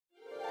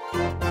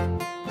It's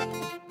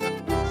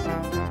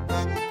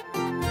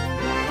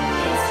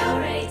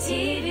Hooray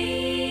TV.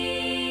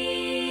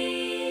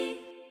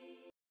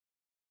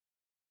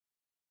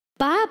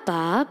 Baa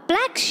Baa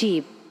Black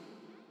Sheep.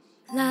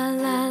 La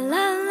la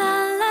la la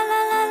la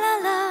la la la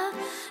la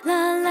la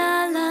la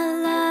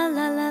la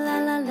la la la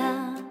la la.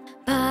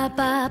 Baa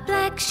Baa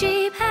Black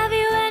Sheep, have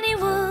you any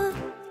wool?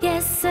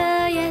 Yes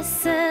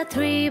sir,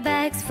 3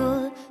 bags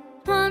full.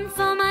 One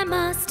for my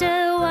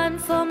master, one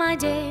for my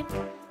dame,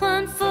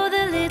 one for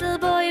the little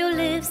boy who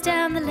lives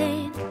down the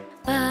lane.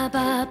 Baa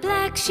Baa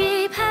Black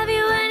Sheep, have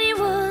you any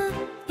wool?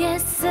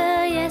 Yes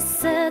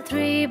sir,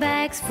 3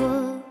 bags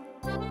full.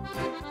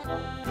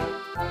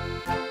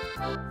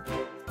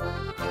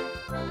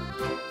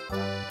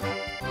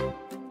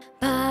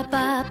 Baa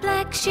Baa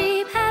Black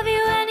Sheep, have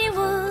you any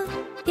wool?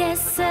 Yes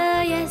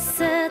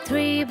sir,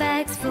 3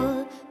 bags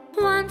full.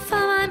 One for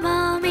my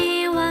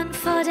mommy, one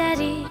for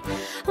daddy,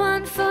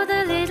 one for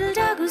the little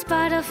dog who's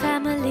part of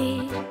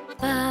family.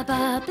 Baa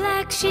Baa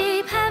Black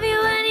Sheep, have you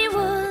any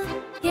wool?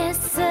 Yes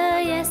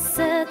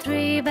sir,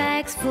 3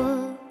 bags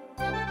full.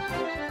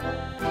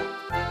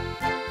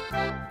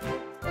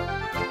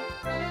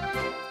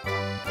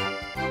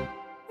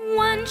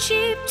 One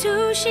sheep,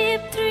 2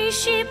 sheep, 3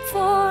 sheep,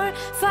 4,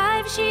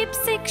 5 sheep,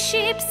 6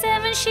 sheep,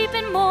 7 sheep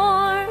and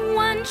more.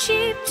 One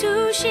sheep,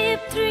 2 sheep,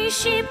 3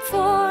 sheep,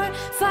 4,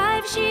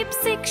 5 sheep,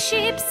 6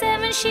 sheep,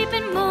 7 sheep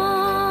and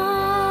more.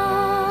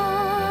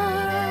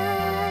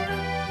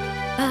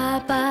 Baa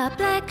Baa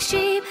Black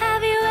Sheep,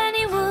 have you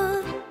any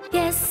wool?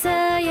 Yes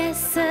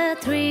sir,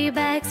 3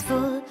 bags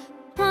full.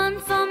 One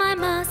for my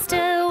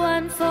master,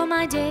 one for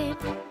my dame,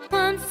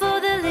 one for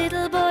the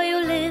little boy who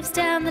lives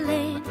down the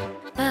lane.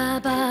 Baa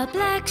Baa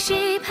Black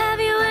Sheep, have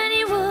you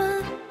any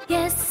wool?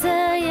 Yes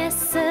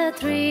sir,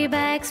 3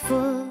 bags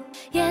full.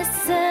 Yes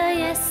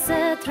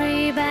sir,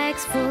 3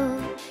 bags full.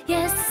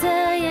 Yes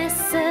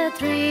sir,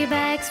 3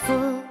 bags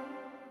full.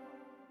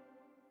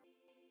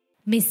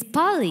 Miss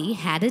Polly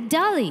had a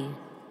dolly.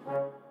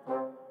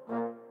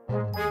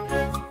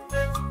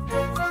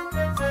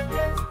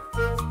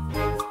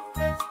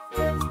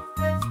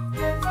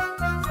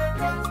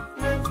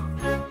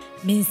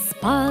 Miss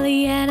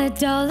Polly had a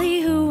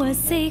dolly who was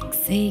sick.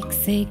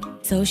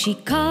 So she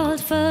called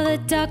for the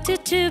doctor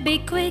to be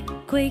quick.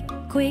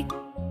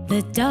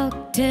 The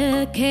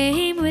doctor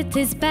came with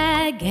his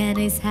bag and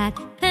his hat,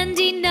 and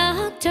he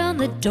knocked on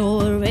the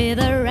door with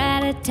a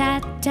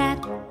rat-a-tat-tat.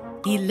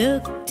 He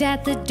looked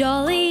at the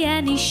dolly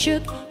and he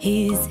shook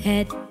his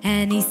head,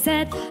 and he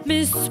said,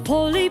 Miss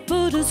Polly,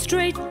 put her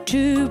straight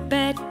to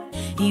bed.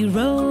 He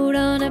wrote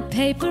on a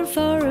paper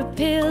for a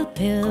pill.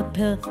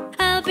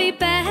 I'll be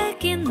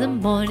back in the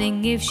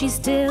morning if she's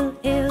still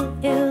ill.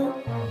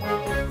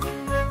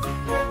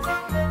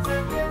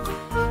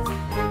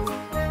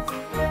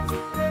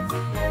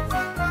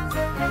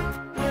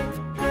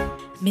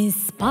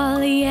 Miss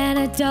Polly had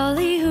a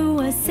dolly who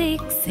was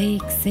sick.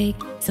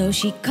 So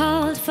she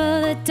called for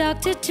the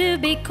doctor to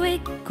be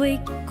quick.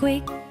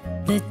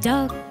 The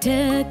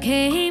doctor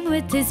came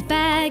with his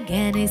bag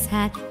and his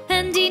hat,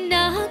 and he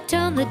knocked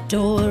on the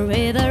door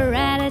with a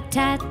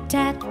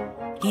rat-a-tat-tat.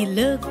 He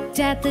looked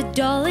at the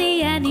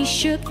dolly and he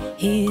shook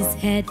his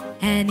head,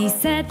 and he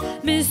said,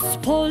 Miss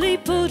Polly,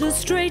 put her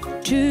straight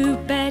to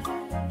bed.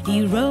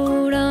 He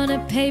wrote on a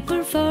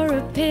paper for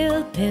a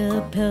pill.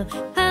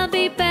 I'll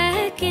be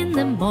back in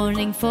the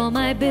morning for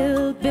my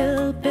bill.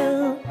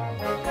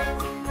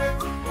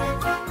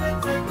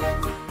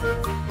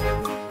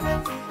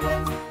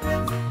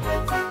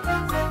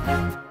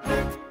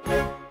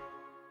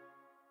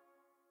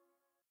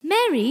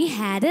 Mary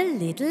had a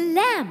little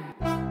lamb.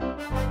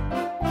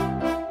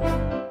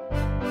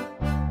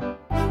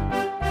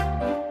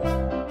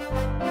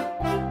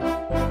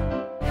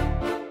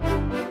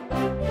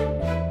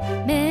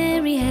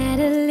 Mary had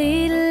a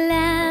little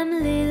lamb.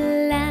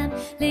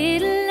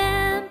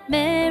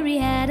 Mary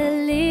had a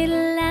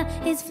little lamb.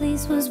 His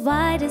fleece was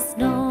white as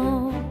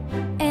snow.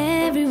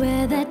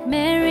 Everywhere that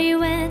Mary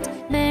went.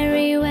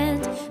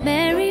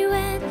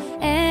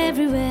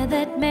 Everywhere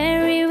that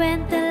Mary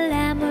went, the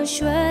lamb was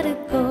sure to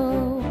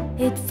go.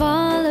 It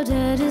followed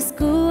her to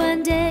school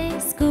one day.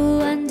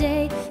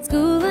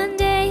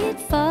 It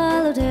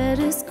followed her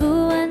to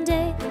school one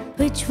day,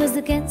 which was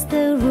against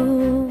the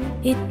rule.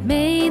 It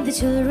made the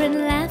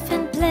children laugh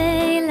and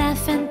play.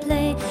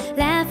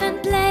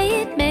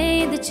 It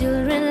made the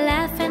children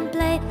laugh and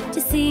play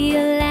to see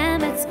a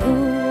lamb at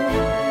school.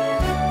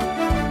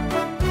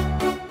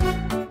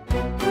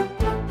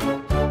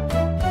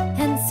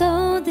 And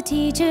so the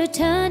teacher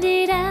turned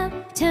it out.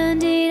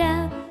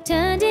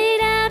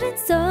 And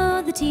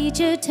so the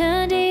teacher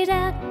turned it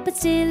out, but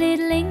still it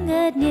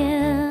lingered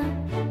near.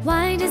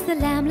 Why does the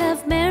lamb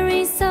love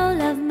Mary so?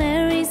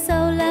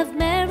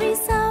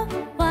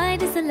 Why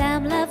does the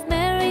lamb love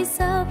Mary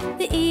so?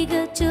 The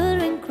eager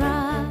children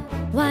cry.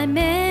 Why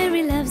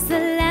Mary loves the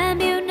lamb,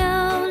 you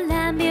know.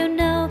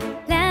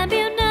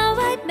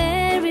 Why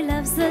Mary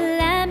loves the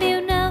lamb,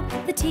 you know.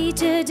 The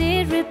teacher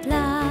did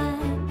reply.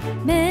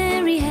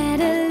 Mary had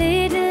a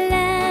little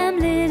lamb.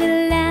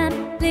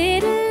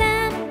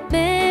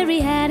 Mary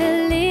had a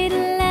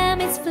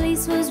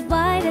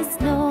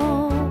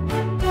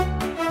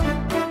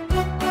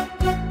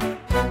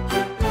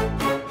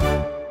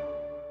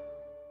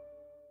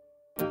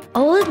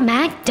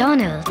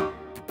MacDonald.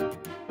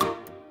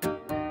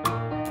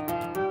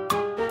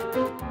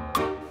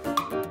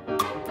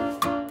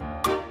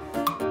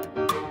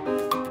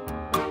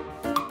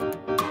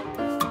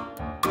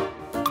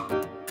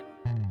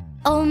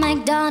 Old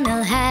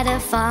MacDonald had a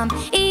farm,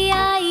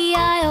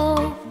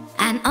 E-I-E-I-O.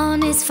 And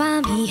on his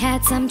farm he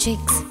had some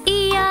chicks,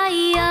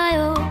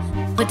 E-I-E-I-O.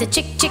 With a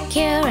chick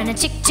here and a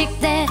chick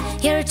there,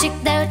 here a chick,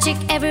 there a chick,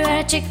 everywhere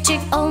a chick.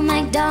 Old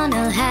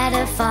MacDonald had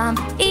a farm,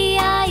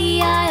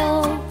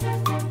 E-I-E-I-O.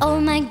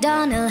 Old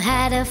MacDonald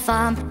had a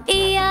farm,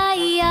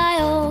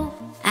 E-I-E-I-O.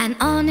 And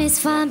on his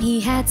farm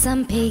he had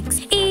some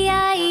pigs,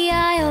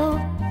 E-I-E-I-O.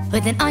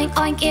 With an oink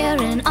oink here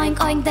and an oink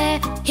oink there,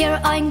 here a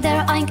oink,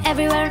 there a oink,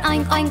 everywhere an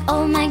oink oink.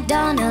 Old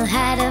MacDonald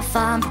had a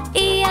farm,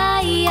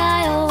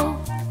 E-I-E-I-O.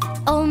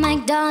 Old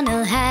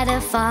MacDonald had a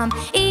farm,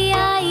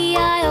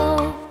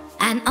 E-I-E-I-O.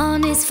 And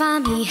on his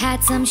farm he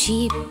had some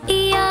sheep,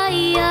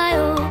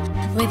 E-I-E-I-O.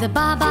 With a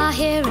Baa Baa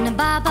here and a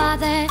Baa Baa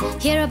there,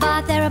 here a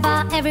Baa, there a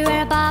Baa,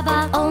 everywhere a Baa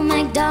Baa. Old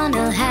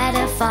MacDonald had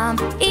a farm,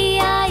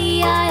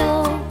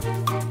 E-I-E-I-O.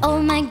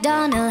 Old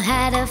MacDonald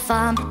had a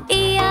farm,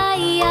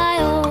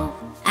 E-I-E-I-O.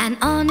 And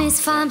on his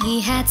farm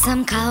he had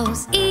some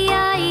cows,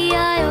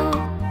 E-I-E-I-O.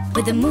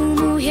 With a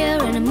moo-moo here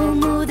and a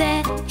moo-moo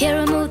there, here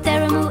a moo,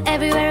 there a moo,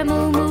 everywhere a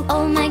moo-moo.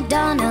 Old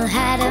MacDonald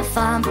had a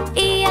farm,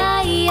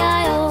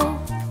 E-I-E-I-O.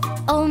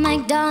 Old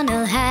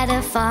MacDonald had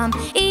a farm,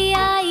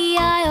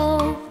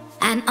 E-I-E-I-O.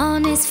 And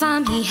on his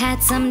farm he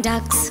had some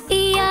ducks,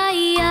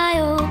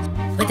 E-I-E-I-O.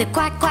 With a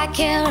quack quack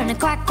here and a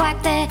quack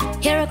quack there,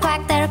 here a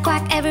quack, there a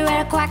quack,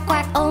 everywhere a quack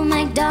quack. Old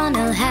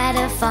MacDonald had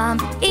a farm,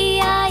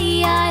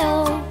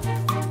 E-I-E-I-O.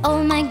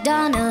 Old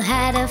MacDonald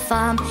had a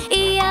farm,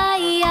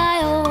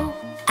 E-I-E-I-O.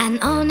 And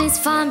on his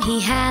farm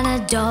he had a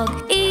dog,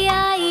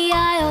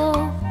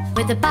 E-I-E-I-O.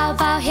 With a bow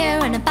bow here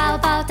and a bow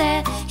bow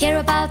there, here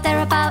a bow,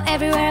 there a bow,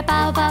 everywhere a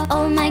bow bow.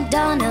 Old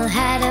MacDonald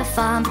had a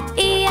farm,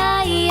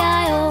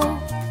 E-I-E-I-O.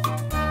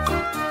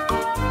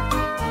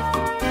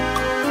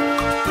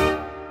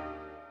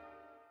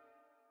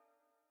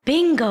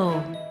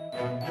 Bingo.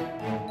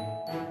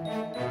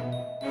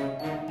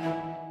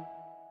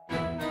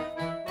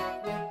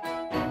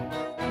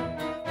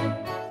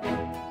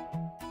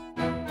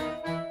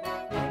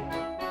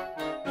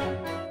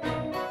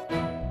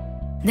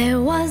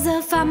 There was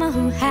a farmer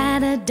who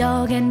had a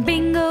dog, and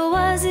Bingo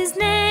was his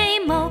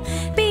name. Oh,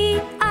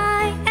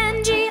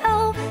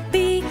 B-I-N-G-O,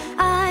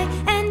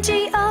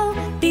 B-I-N-G-O,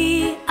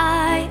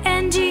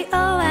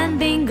 B-I-N-G-O, and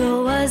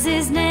Bingo was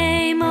his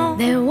name. Oh,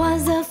 there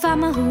was a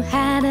farmer who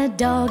had a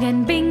dog,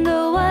 and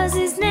Bingo was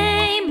his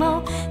name.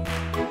 Oh,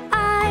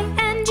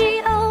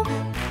 I-N-G-O,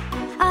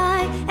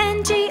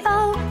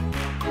 I-N-G-O,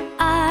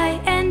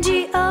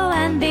 I-N-G-O,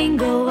 and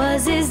Bingo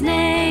was his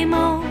name.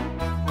 Oh,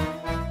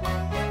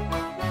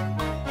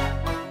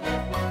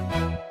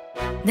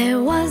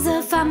 there was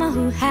a farmer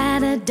who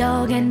had a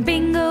dog, and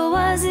Bingo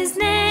was his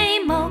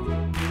name. Oh,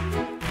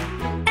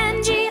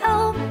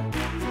 N-G-O,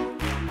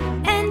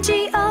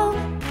 N-G-O,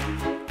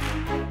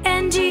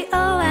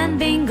 N-G-O, and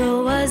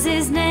Bingo was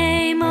his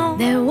name. Oh,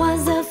 there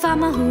was a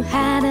farmer who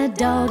had a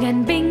dog,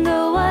 and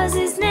Bingo was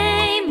his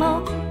name.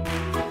 Oh,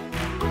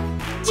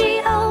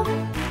 G-O,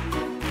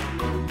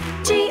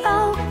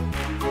 G-O,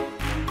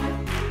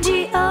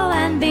 G-O,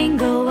 and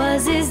Bingo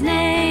was his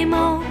name.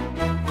 Oh,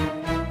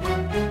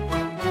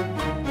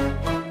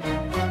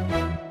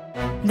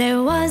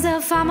 there was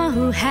a farmer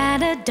who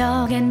had a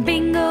dog, and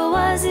Bingo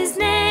was his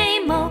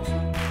name. Oh,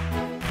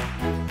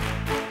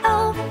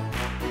 oh,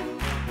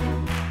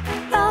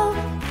 oh,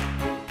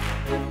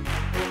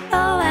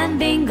 oh, and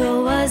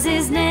Bingo was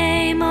his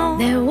name. Oh,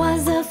 there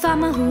was a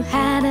farmer who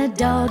had a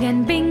dog,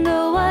 and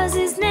Bingo was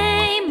his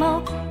name.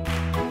 Oh,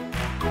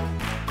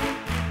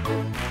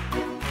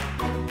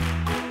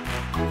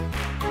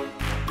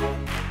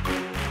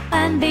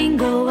 and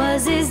Bingo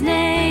was his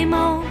name.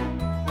 Oh,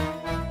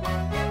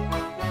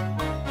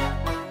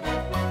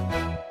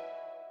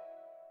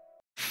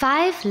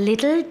 5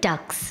 little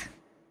ducks.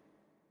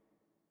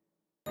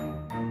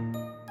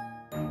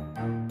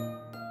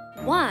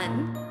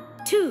 1,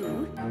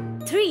 2,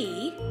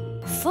 3,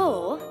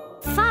 4,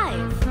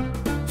 5.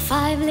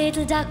 5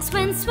 little ducks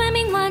went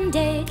swimming one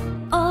day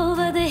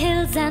over the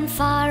hills and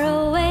far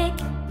away.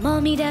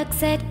 Mommy duck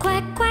said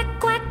quack, quack,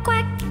 quack,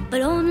 quack,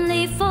 but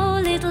only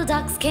 4 little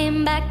ducks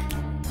came back.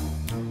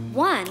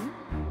 1,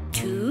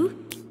 2,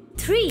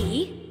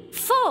 3,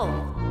 4.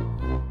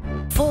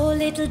 4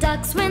 little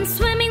ducks went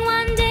swimming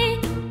one day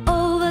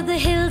over the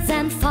hills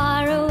and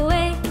far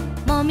away.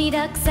 Mommy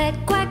duck said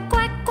quack,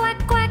 quack,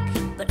 quack, quack,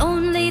 but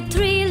only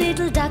 3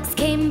 little ducks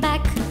came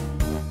back.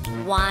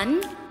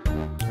 1,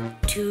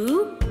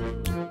 2,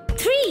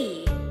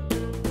 3.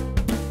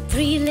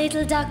 3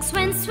 little ducks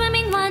went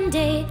swimming one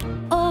day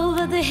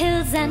over the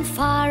hills and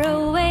far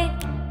away.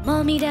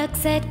 Mommy duck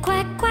said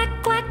quack, quack,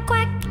 quack,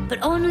 quack, but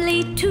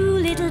only 2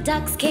 little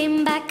ducks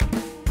came back.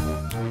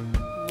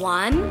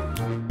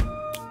 1,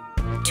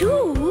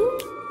 2.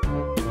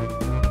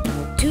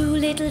 2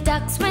 little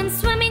ducks went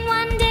swimming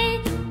one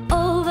day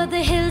over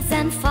the hills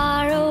and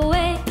far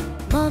away.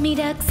 Mommy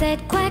duck said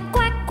quack,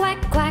 quack, quack,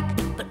 quack,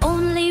 but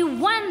only only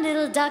one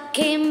little duck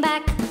came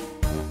back.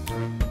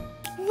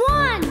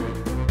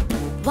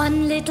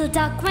 One little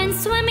duck went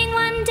swimming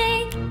one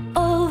day,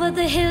 over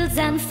the hills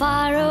and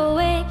far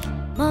away.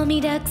 Mommy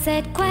duck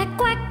said quack,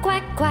 quack,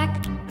 quack,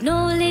 quack.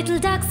 No little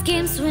ducks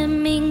came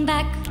swimming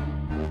back.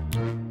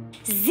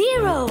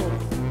 0.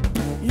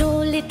 No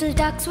little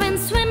ducks went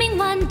swimming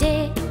one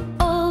day,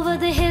 over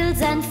the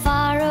hills and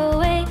far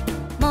away.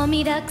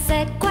 Mommy duck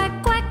said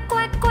quack, quack,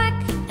 quack, quack,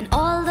 and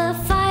all the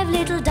 5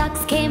 little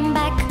ducks came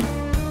back.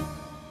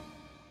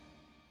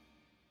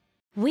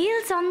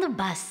 Wheels on the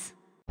bus.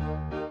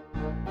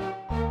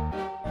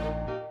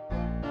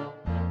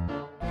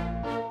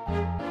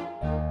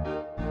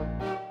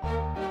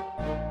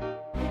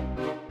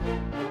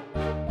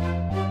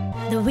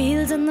 The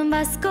wheels on the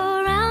bus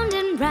go round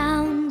and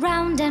round,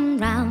 round and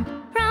round,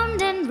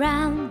 round and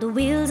round. The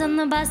wheels on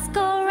the bus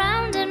go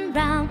round and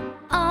round,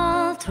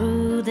 all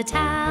through the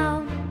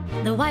town.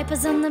 The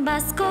wipers on the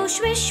bus go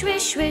swish,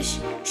 swish, swish,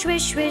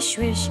 swish, swish,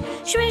 swish,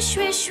 swish,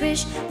 swish,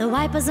 swish. The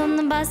wipers on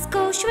the bus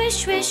go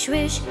swish, swish,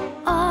 swish,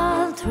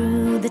 all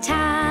through the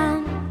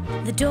town.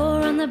 The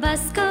door on the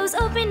bus goes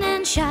open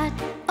and shut,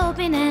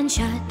 open and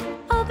shut,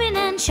 open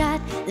and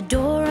shut. The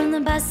door on the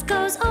bus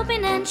goes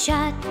open and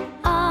shut,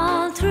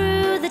 all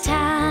through the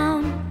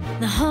town.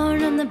 The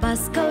horn on the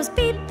bus goes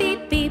beep,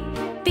 beep, beep,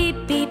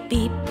 beep, beep,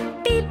 beep,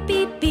 beep,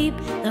 beep, beep.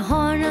 The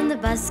horn on the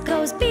bus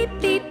goes beep,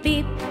 beep,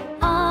 beep,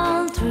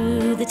 all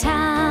through the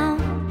town.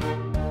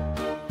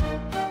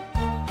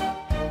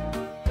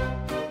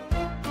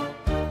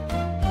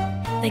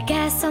 The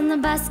gas on the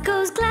bus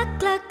goes glug,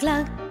 glug,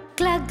 glug,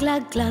 glug,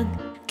 glug, glug,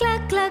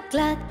 glug, glug,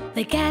 glug.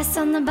 The gas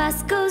on the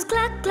bus goes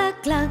glug, glug,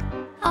 glug,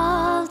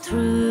 all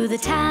through the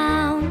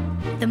town.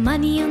 The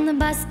money on the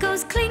bus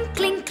goes clink,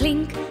 clink,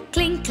 clink,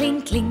 clink,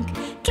 clink, clink,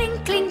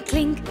 clink, clink,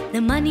 clink.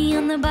 The money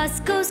on the bus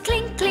goes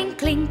clink, clink,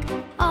 clink,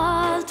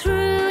 all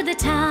through the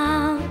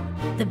town.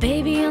 The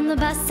baby on the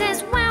bus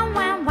says wow,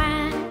 wow,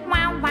 wow,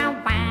 wow,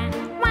 wow, wow,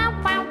 wow,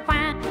 wow,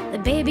 wow. The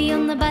baby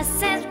on the bus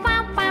says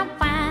wow, wow,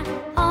 wow,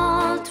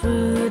 all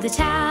through the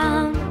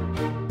town.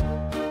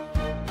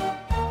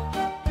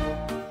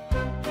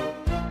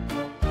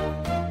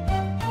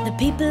 The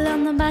people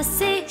on the bus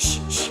say shh,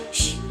 shh,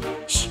 shh,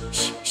 shh,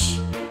 shh,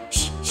 shh,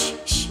 shh, shh,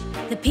 shh.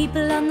 The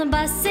people on the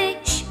bus say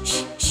shh,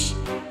 shh, shh,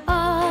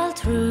 all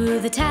through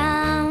the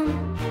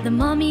town. The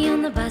mommy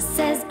on the bus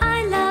says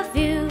I love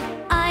you,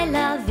 I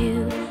love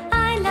you,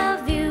 I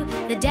love you.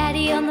 The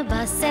daddy on the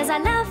bus says I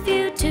love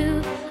you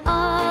too,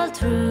 all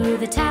through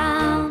the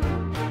town.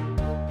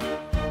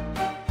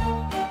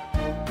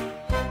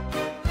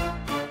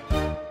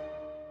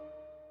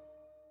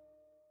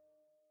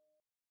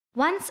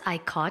 Once I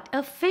caught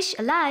a fish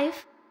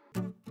alive.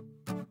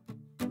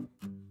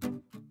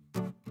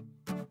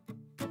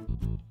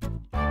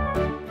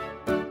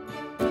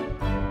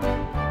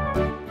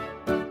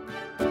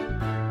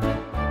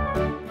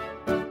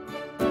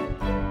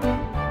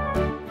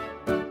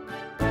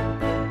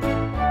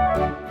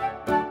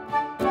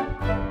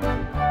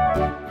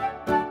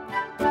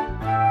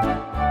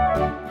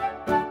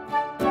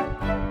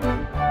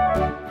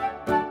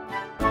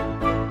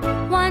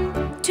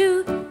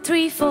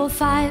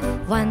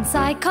 Once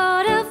I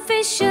caught a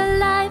fish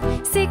alive.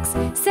 6,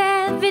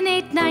 7,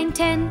 8, 9,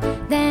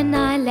 10. Then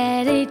I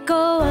let it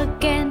go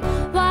again.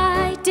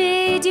 Why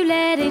did you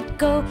let it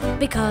go?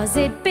 Because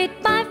it bit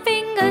my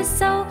finger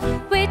so.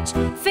 Which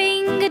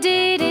finger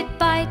did it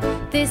bite?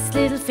 This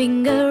little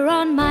finger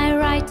on my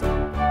right.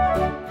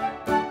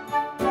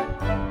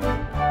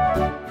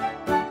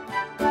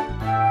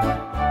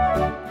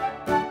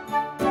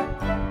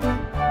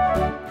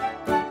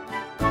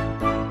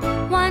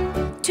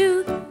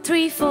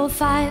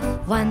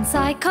 Once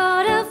I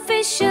caught a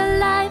fish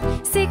alive.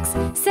 6,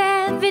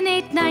 7,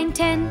 8, 9,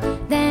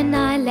 10. Then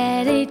I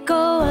let it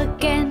go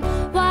again.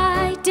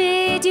 Why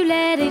did you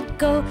let it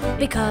go?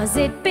 Because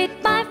it bit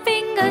my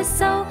finger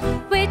so.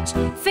 Which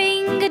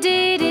finger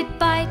did it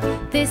bite?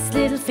 This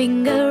little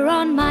finger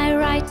on my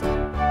right.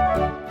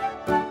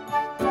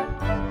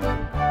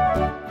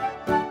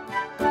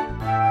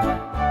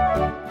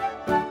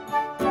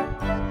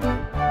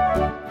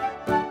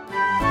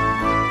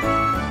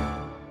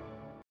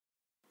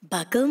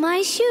 Buckle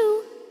my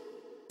shoe.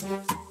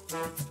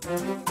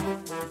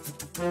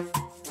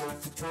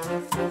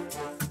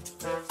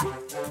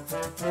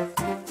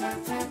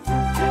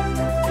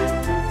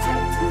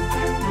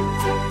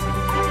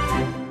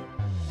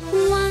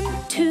 One,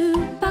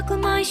 two, buckle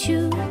my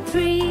shoe.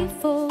 3,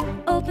 4,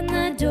 open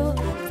the door.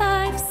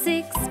 5,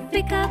 6,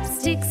 pick up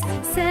sticks.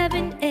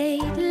 7,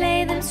 8,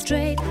 lay them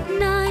straight.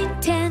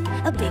 9, 10,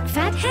 a big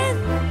fat hen.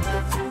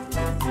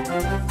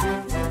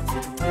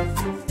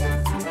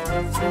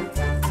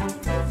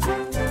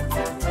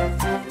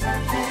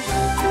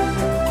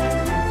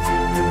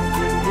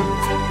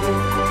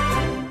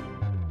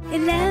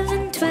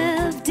 11,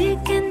 12,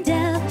 dig and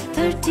delve.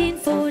 13,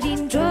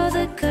 14, draw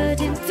the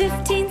curtain.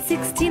 15,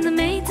 16, the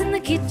maid's in the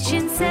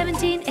kitchen.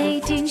 17,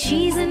 18,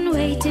 she's in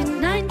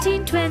waiting.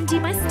 19, 20,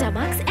 my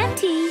stomach's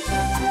empty.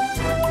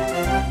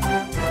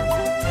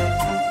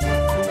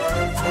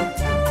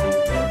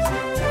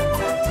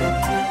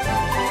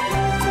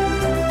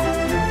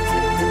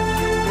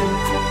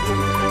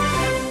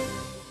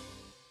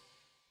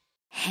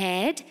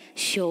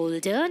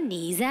 shoulder,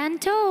 knees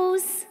and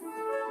toes.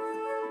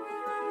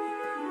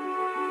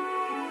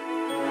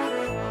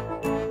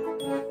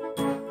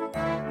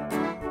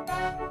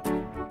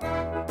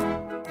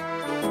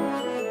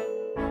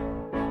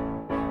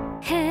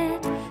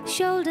 Head,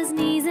 shoulders,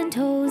 knees and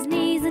toes,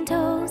 knees and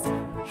toes.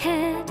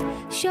 Head,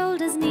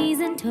 shoulders, knees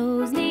and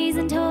toes, knees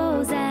and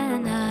toes.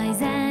 And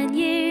eyes and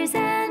ears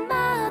and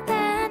mouth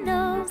and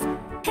nose.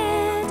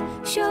 Head,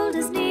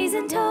 shoulders, knees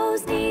and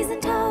toes, knees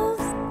and toes.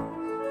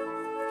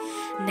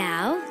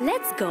 Now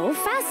let's go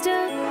faster.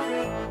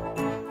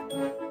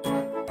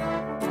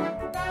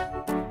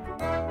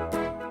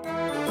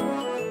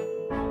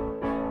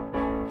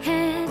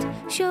 Head,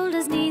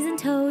 shoulders, knees and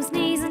toes,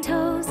 knees and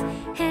toes.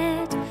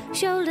 Head,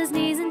 shoulders,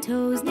 knees and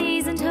toes,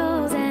 knees and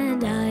toes.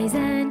 And eyes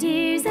and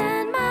ears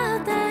and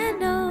mouth and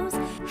nose.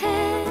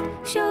 Head,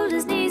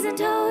 shoulders, knees and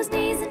toes,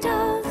 knees and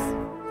toes.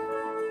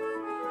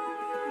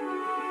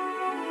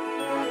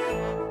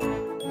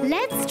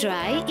 Let's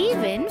try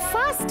even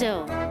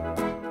faster.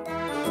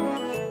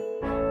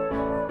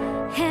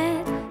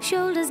 Head,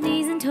 shoulders,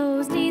 knees and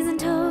toes, knees and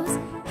toes.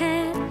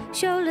 Head,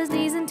 shoulders,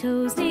 knees and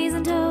toes, knees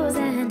and toes.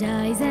 And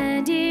eyes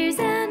and ears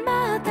and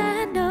mouth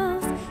and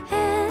nose.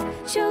 Head,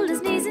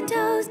 shoulders, knees and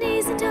toes,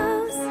 knees and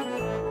toes.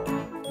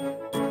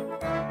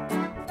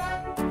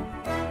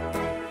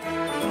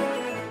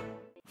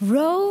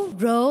 Row,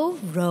 row,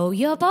 row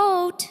your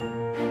boat.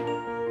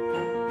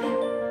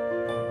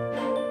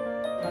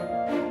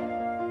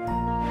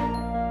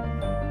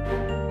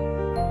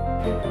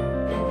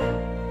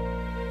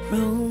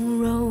 Row,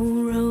 row,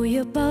 row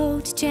your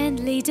boat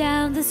gently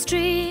down the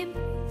stream.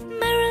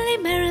 Merrily,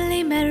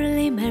 merrily,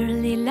 merrily,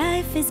 merrily,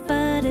 life is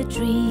but a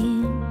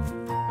dream.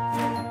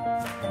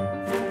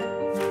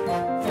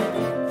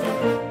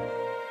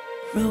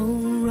 Row,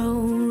 row,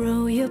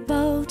 row your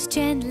boat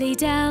gently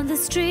down the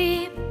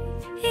stream.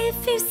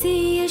 If you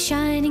see a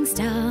shining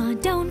star,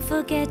 don't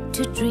forget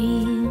to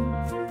dream.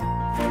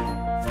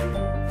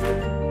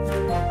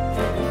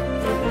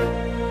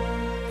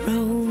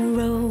 Row,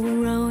 row,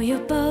 row your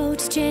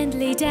boat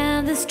gently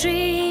down the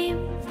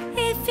stream.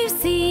 If you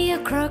see a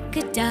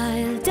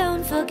crocodile,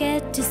 don't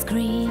forget to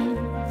scream.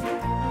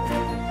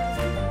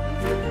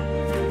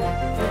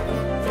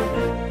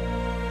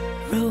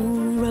 Row,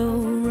 row,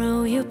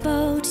 row your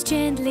boat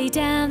gently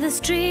down the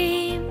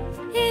stream.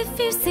 If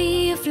you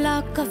see a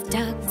flock of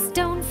ducks,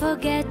 don't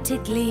forget to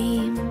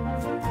gleam.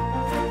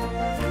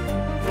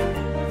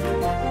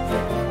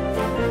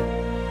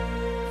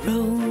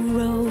 Row,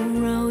 row,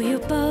 row your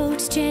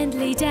boat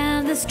gently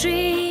down the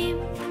stream.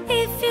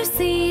 If you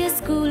see a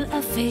school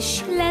of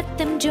fish, let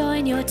them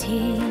join your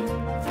team.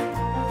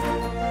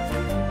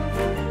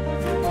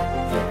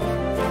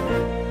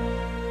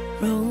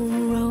 Row,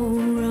 row,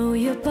 row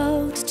your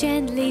boat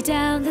gently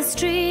down the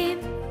stream.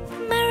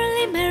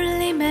 Merrily,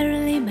 merrily,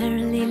 merrily,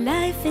 merrily,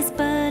 life is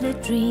but a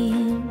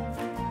dream.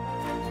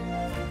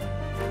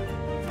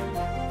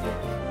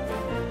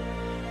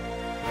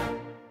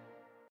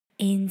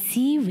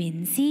 Incy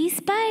Wincy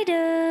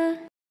Spider.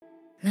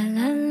 La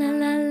la la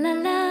la la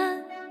la.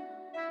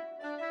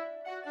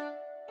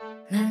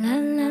 La la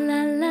la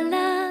la la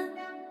la.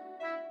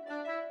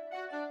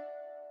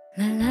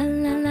 La la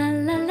la la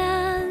la la.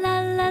 La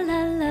la la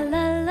la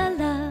la la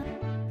la.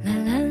 La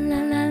la la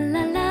la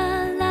la la.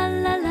 La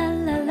la la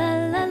la la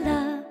la la.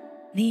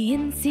 The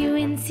Incy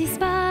Wincy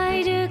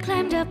Spider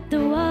climbed up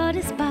the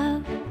water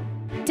spout.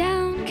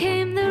 Down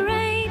came the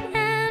rain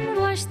and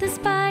washed the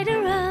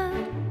spider out.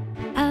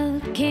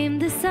 Out came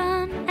the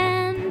sun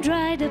and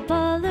dried up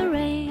all the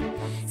rain.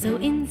 So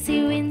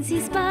Incy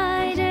Wincy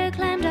Spider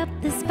climbed up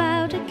the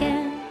spout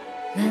again.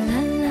 La la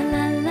la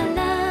la la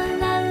la.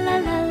 La la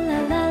la la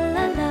la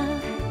la la.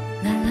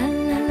 La la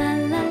la la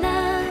la la.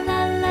 La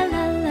la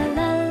la la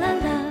la la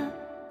la.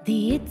 The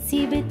itsy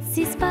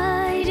bitsy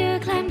spider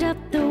climbed up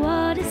the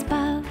water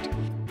spout.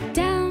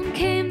 Down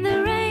came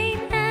the rain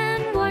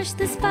and washed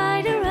the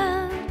spider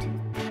out.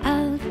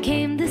 Out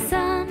came the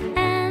sun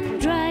and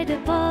dried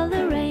up all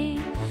the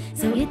rain.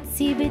 So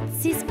itsy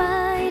bitsy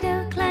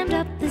spider climbed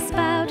up the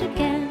spout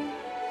again.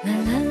 La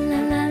la la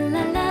la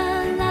la la.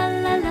 La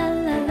la la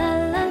la la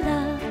la la.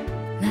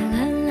 La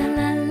la la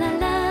la la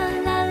la.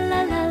 La la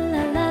la la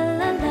la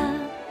la la.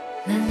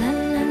 La la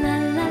la la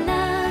la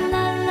la.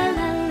 La la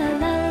la la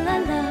la la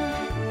la.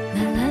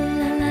 La la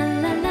la la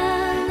la la.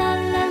 La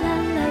la la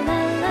la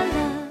la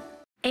la.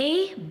 A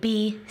B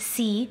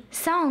C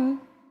song.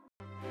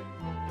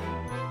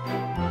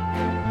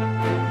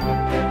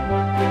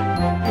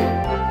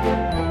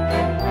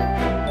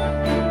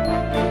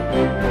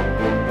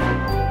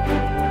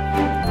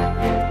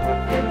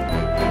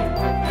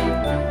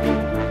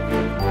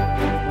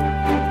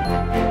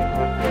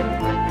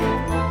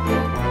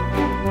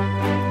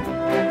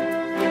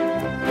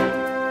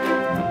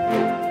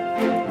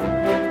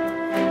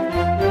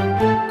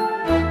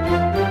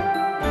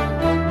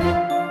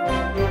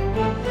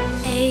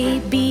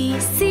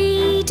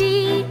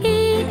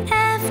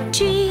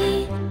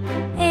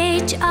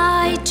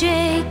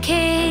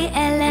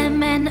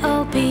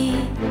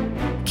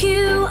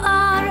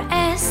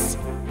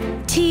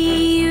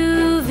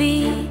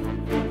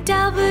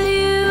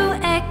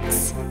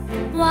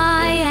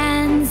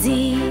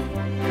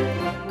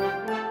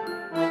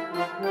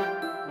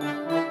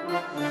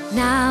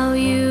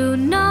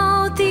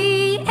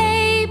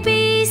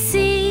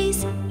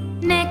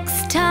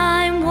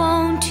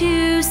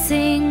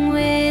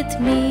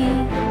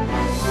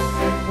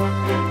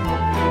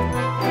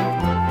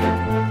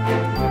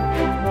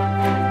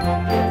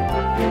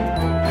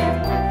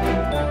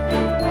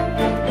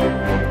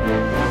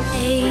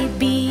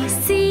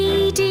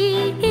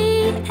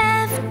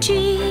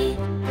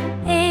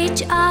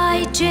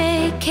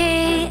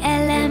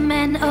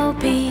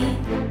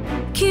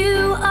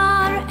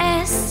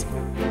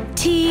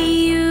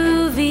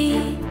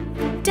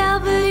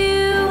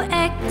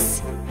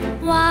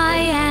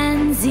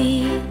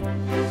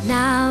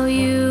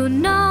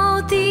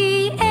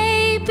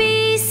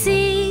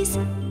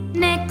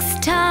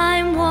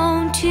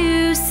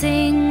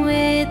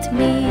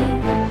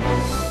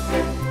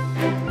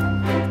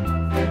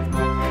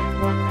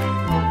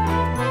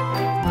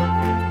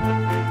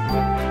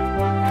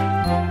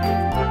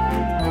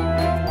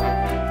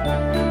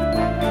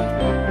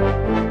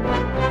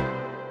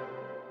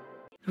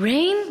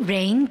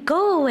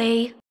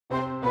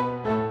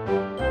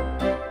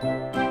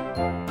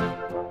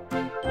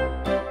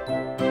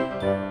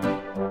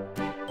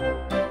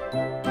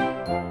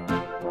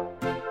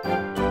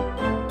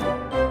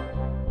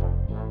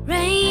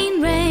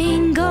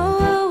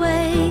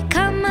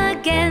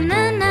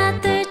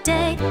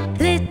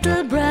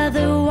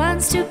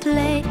 wants to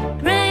play.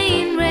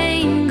 Rain,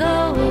 rain,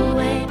 go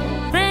away.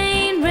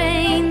 Rain,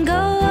 rain, go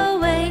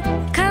away.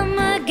 Come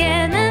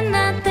again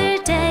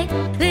another day.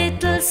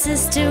 Little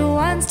sister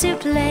wants to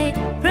play.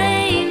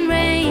 Rain,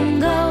 rain,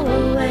 go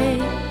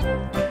away.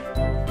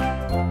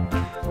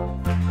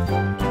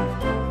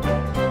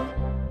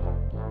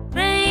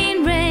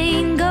 Rain,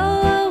 rain, go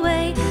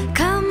away.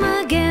 Come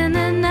again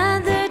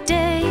another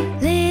day.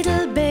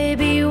 Little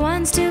baby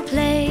wants to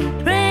play.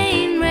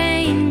 Rain,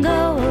 rain,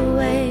 go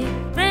away.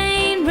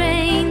 Rain,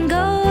 rain,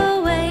 go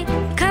away.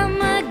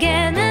 Come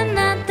again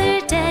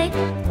another day.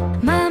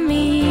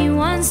 Mommy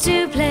wants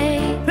to play.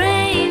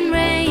 Rain,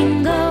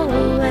 rain, go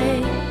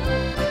away.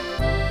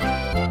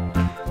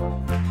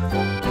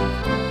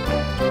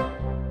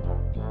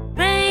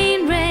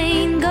 Rain,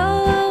 rain, go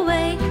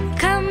away.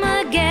 Come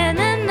again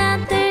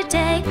another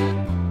day.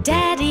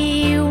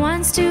 Daddy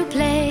wants to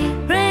play.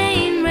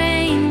 Rain,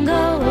 rain,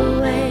 go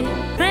away.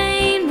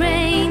 Rain,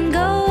 rain,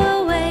 go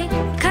away.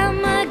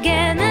 Come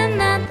again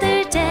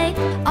another day.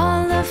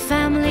 All the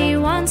family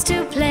wants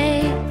to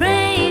play.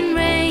 Rain,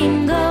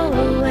 rain, go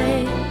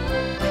away.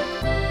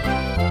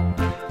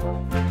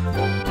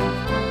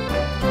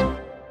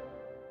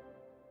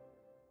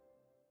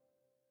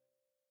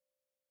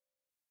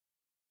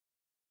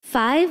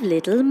 Five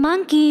little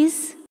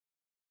monkeys.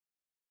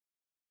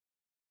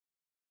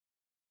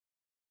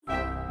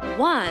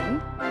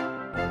 1,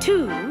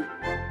 2,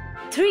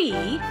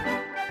 3,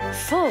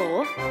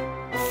 4,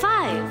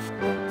 5.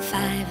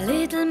 5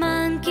 little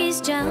monkeys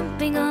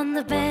jumping on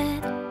the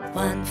bed.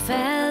 One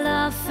fell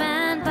off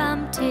and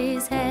bumped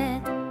his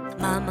head.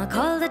 Mama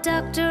called the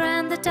doctor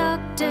and the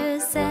doctor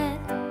said,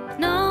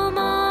 no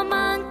more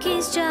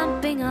monkeys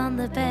jumping on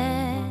the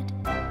bed.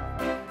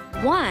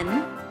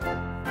 1,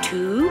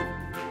 2,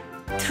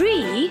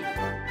 3,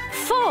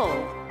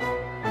 4.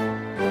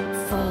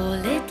 4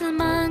 little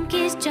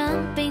monkeys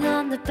jumping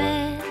on the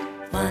bed.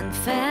 One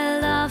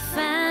fell off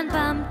and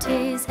bumped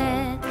his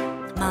head.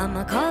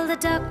 Mama called the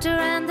doctor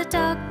and the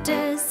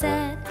doctor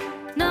said,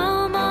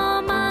 no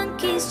more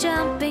monkeys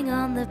jumping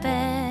on the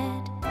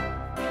bed.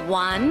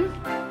 1,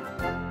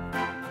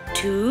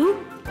 2,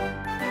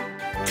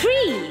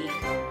 3.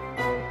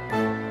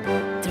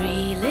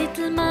 3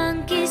 little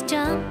monkeys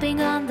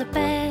jumping on the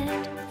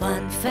bed.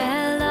 One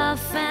fell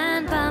off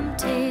and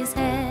bumped his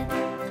head.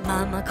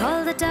 Mama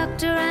called the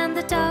doctor and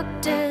the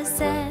doctor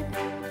said,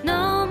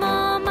 no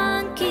more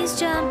monkeys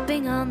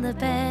jumping on the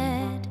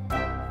bed.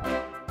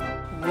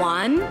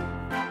 1,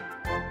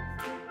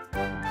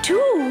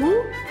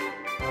 2.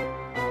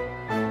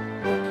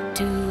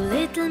 2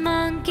 little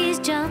monkeys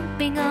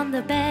jumping on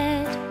the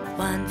bed.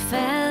 One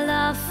fell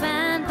off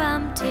and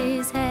bumped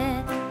his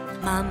head.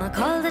 Mama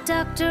called the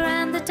doctor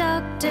and the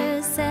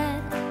doctor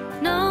said,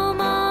 no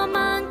more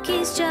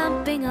monkeys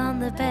jumping on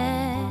the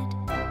bed.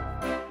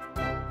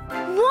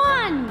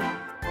 1.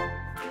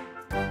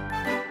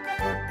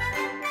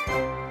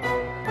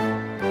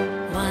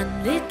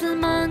 1 little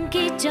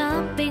monkey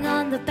jumping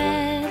on the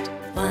bed.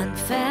 One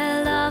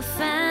fell off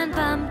and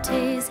bumped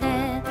his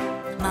head.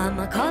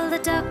 Mama called the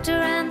doctor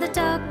and the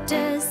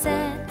doctor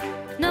said,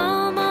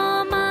 no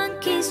more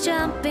monkeys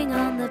jumping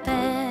on the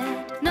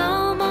bed.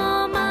 No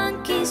more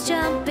monkeys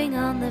jumping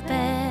on the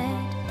bed.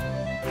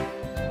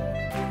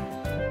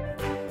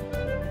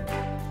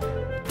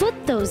 Put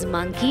those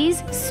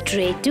monkeys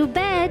straight to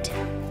bed.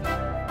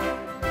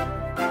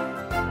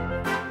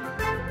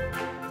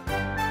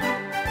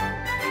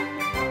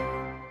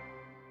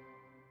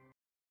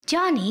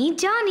 Johnny,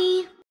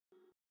 Johnny.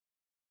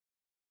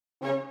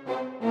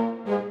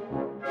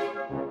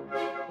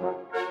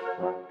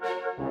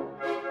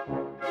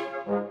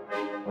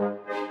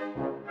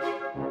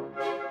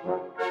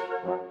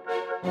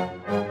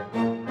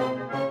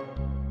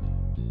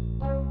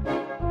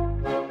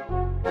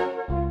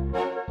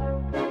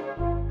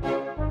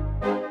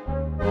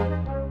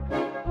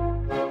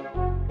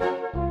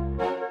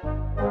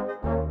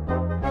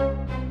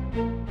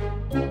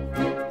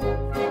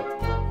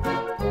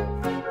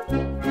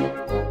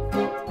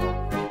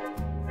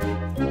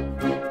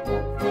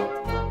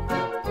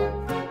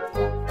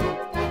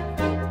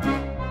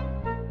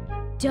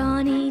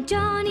 Johnny,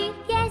 Johnny,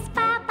 yes,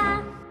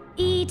 Papa.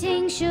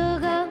 Eating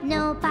sugar,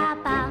 no,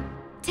 Papa.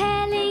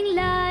 Telling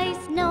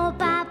lies, no,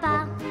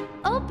 Papa.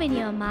 Open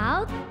your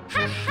mouth,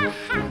 ha, ha,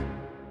 ha.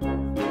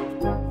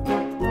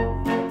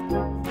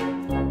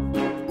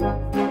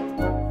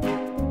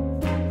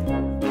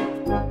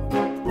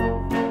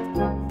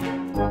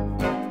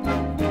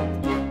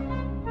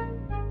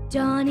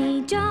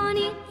 Johnny,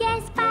 Johnny,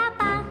 yes,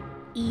 Papa.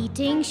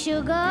 Eating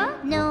sugar,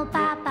 no,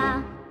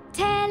 Papa.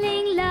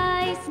 Telling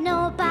lies,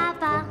 no,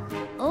 Papa.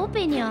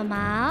 Open your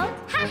mouth,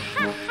 ha,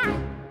 ha, ha.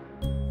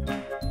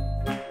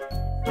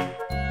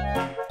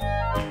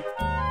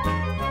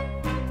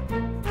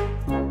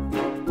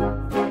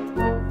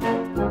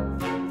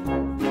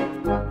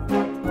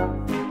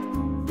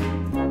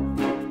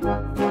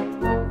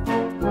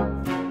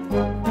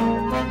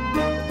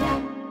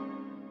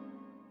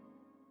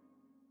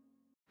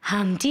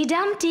 Humpty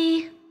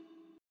Dumpty.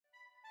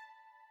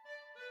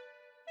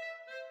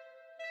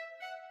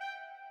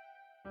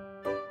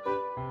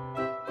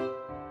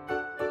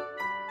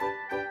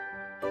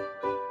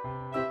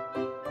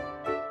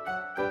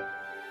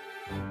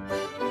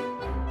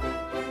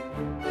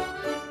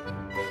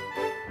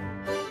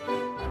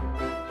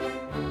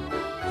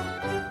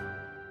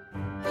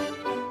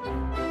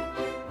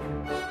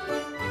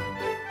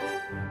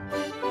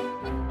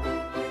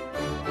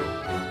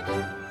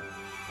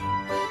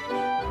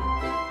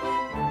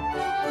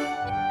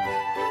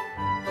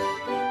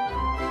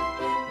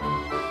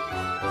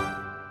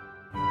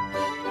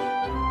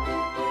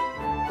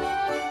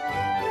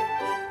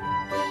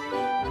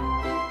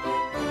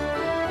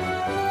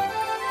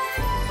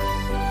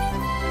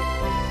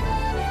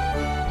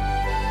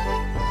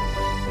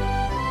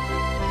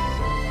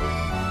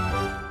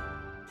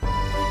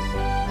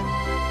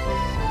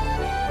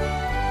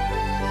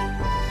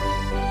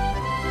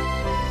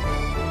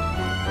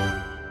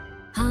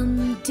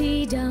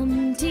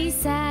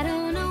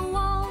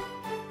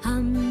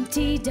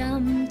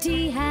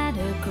 Dumpty had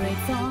a great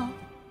fall.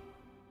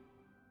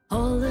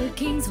 All the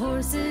king's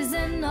horses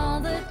and all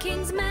the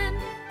king's men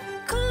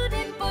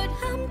couldn't put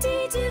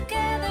Humpty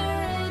together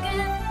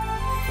again.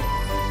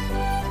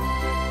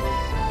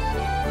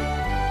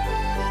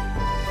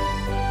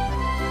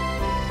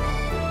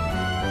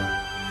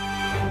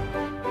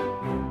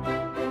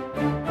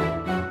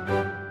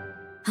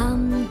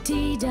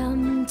 Humpty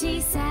Dumpty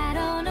sat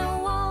on a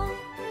wall.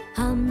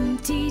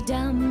 Humpty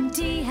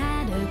Dumpty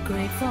had a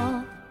great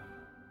fall.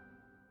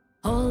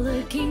 All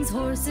the king's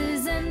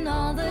horses and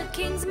all the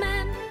king's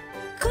men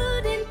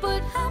couldn't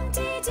put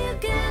Humpty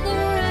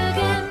together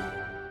again.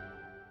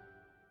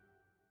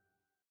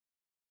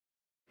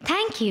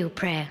 Thank you,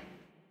 Prayer.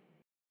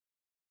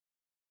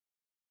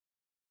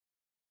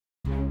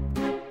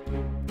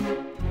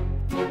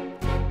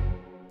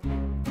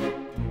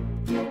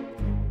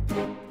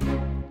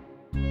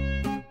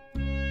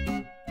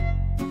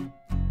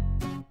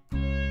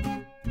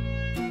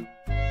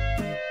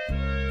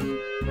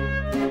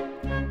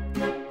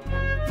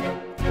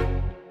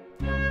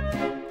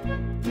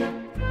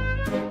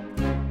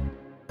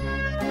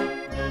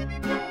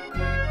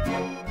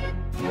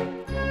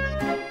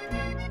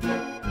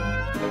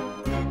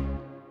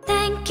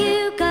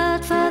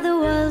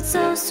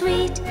 So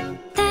sweet.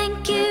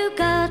 Thank you,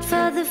 God,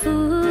 for the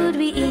food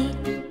we eat.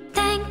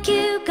 Thank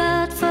you,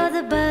 God, for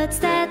the birds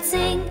that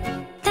sing.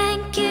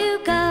 Thank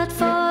you, God,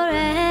 for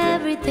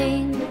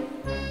everything.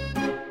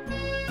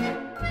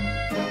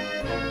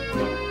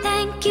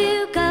 Thank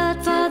you, God,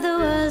 for the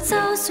world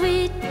so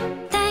sweet.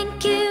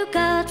 Thank you,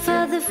 God,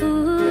 for the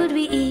food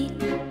we eat.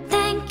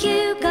 Thank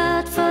you,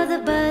 God, for the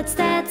birds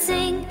that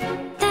sing.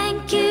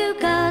 Thank you,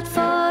 God,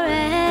 for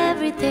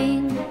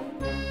everything.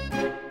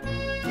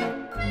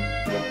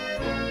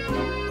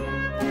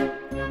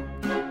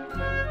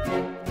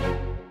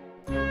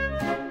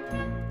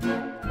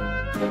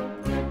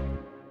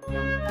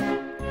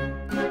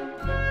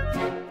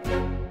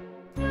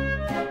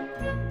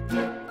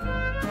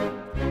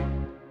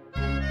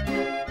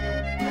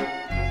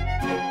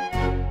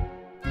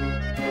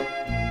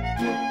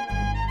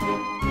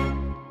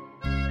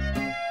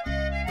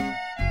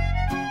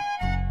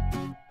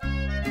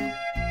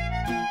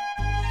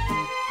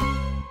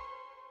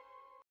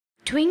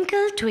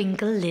 Twinkle,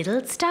 twinkle,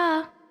 little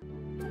star.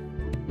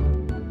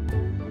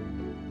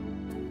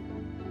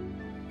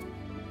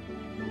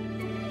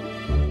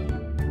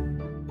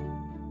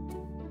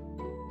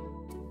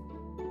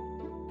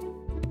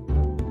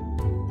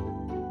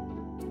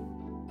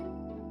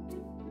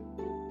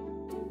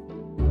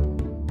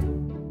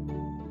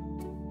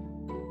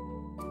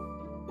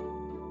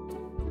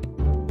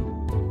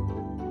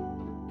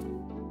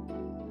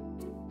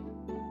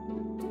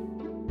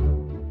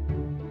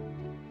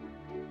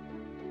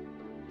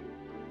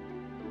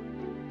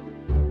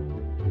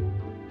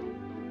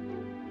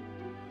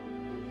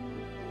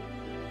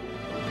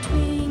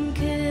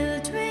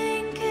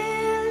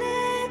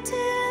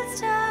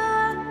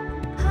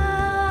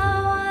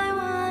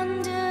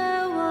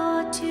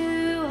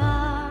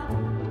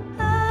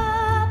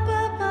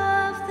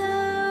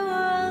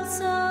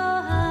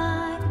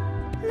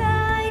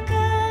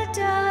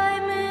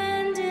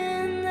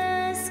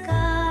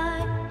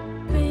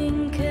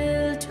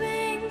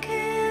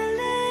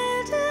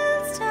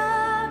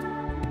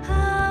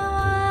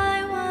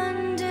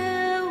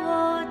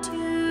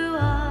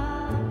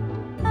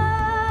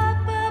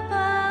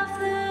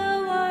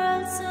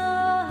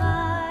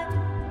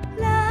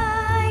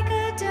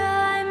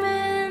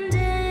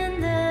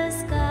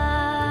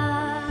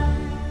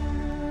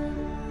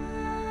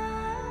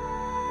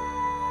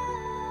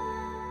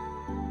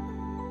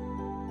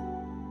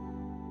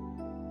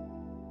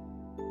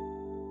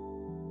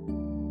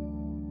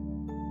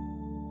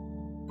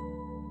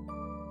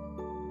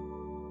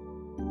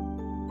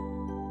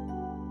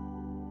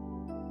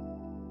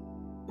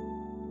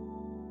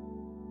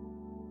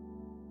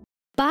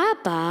 Baa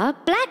Baa,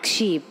 black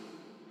sheep.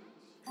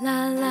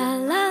 La la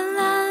la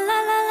la la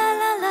la la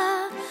la la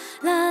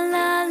la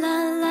la la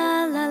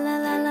la la la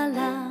la la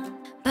la.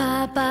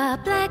 Baa Baa,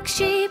 black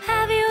sheep,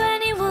 have you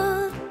any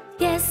wool?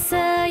 Yes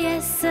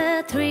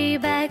sir, 3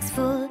 bags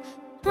full.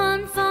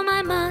 One for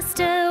my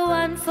master,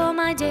 one for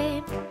my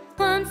dame,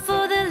 one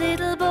for the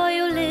little boy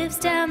who lives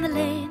down the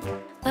lane.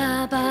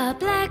 Baa Baa,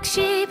 black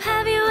sheep,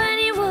 have you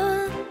any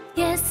wool?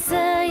 Yes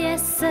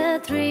sir,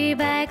 3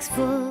 bags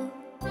full.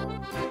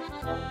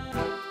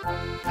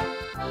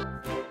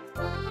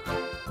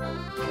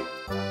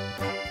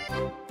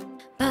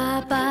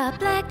 Baa Baa,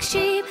 black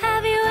sheep,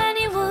 have you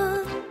any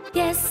wool?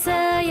 Yes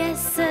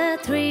sir,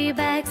 3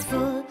 bags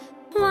full.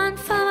 One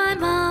for my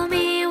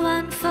mommy,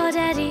 one for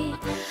daddy,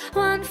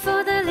 one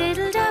for the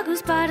little dog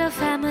who's part of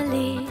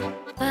family.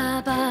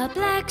 Baa Baa,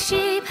 black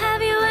sheep,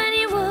 have you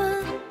any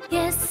wool?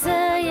 Yes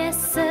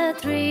sir,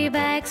 3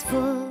 bags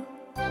full.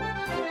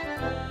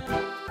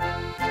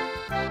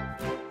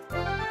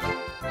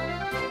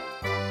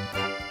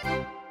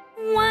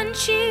 One One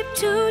sheep,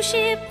 two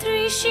sheep,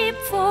 three sheep,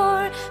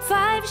 four,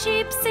 five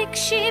sheep, six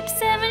sheep,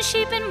 seven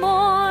sheep and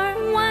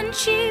more. One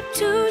sheep,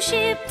 two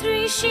sheep,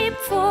 three sheep,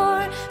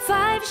 four,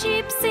 five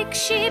sheep, six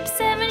sheep,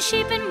 seven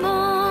sheep and more.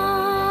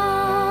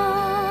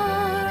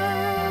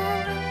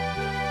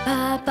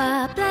 Baa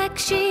Baa, black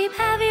sheep,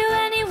 have you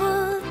any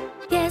wool?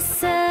 Yes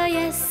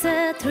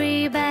sir,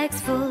 3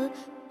 bags full.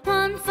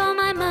 One for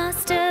my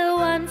master,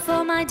 one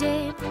for my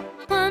dame,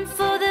 one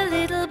for the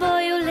little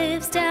boy who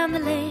lives down the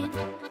lane.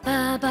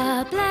 Baa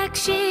Baa, black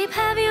sheep,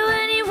 have you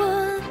any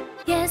wool?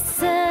 Yes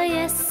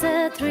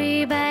sir,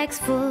 3 bags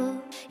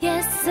full.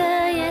 Yes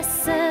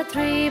sir,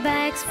 3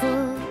 bags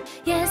full.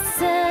 Yes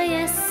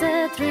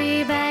sir,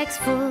 3 bags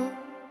full.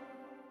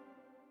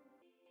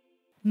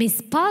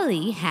 Miss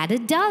Polly had a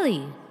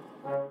dolly.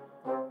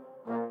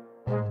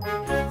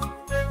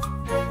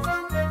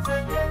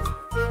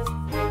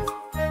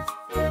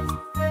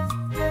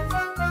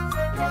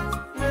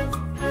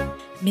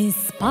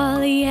 Miss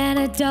Polly had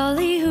a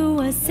dolly who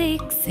was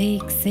sick.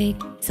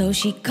 So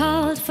she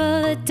called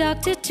for the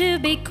doctor to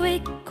be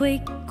quick.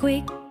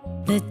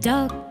 The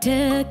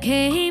doctor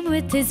came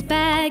with his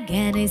bag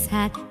and his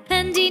hat,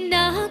 and he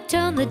knocked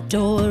on the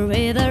door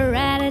with a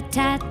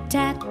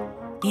rat-a-tat-tat.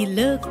 He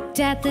looked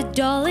at the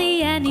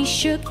dolly and he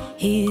shook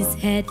his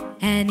head,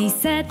 and he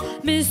said,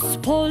 Miss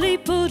Polly,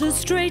 put her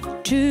straight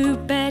to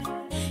bed.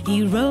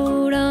 He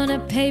wrote on a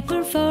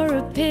paper for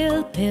a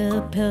pill.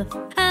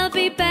 I'll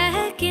be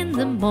back in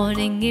the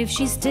morning if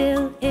she's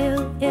still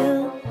ill.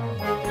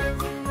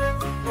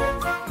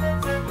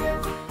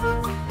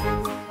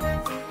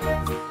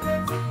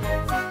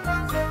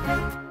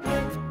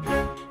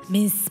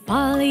 Miss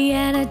Polly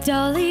had a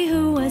dolly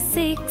who was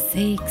sick.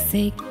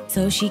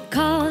 So she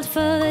called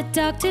for the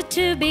doctor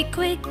to be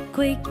quick.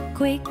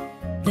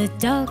 The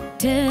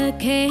doctor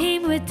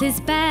came with his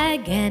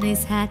bag and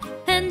his hat,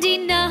 and he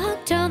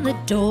knocked on the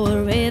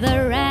door with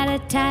a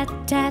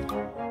rat-a-tat-tat.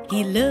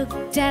 He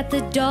looked at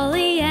the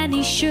dolly and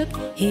he shook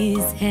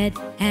his head,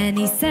 and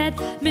he said,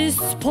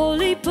 Miss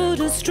Polly, put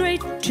her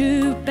straight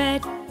to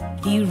bed.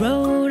 He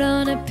wrote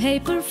on a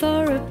paper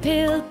for a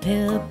pill.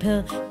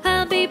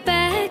 I'll be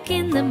back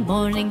in the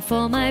morning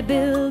for my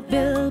bill.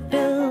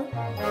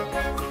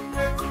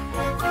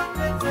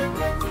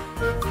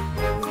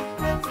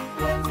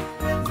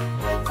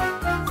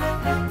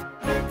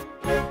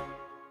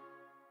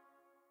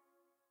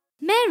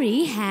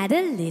 Mary had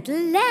a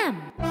little lamb.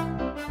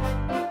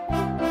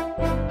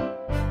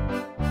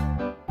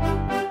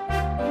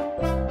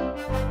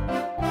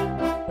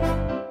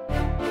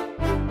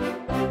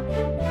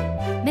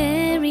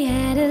 Mary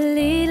had a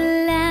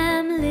little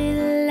lamb.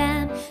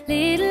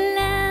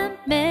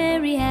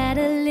 Mary had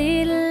a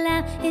little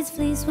lamb. His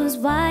fleece was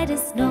white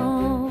as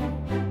snow.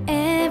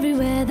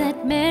 Everywhere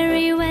that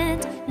Mary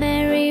went.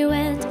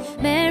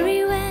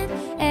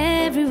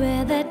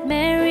 Everywhere that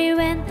Mary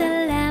went, the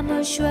lamb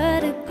was sure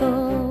to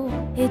go.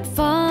 It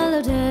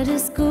followed her to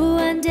school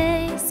one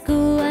day. It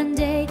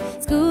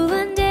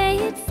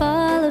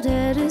followed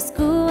her to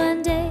school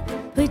one day,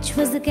 which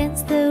was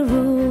against the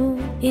rule.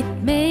 It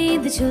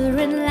made the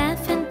children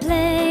laugh and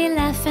play.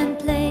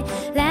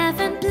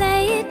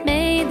 It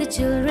made the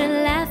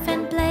children laugh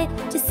and play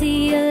to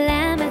see a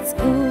lamb at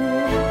school.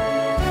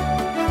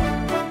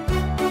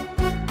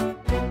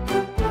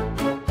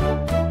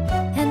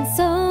 And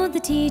so the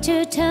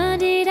teacher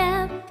turned it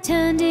out.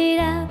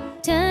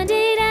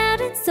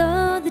 And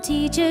so the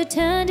teacher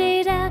turned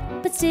it out,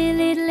 but still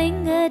it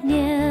lingered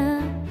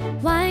near.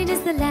 Why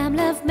does the lamb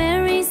love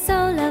Mary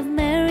so? Love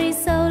Mary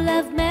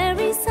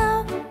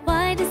so?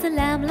 Why does the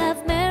lamb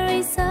love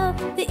Mary so?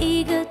 The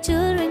eager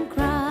children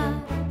cry.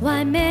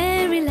 Why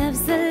Mary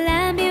loves the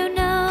lamb, you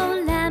know.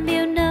 Why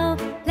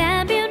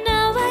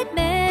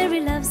Mary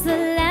loves the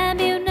lamb,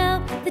 you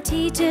know. The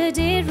teacher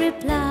did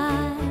reply.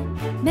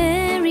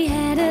 Mary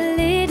had a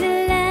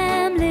little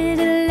lamb.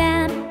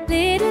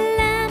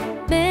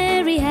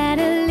 Mary had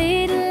a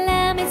little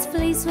lamb. Its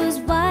fleece was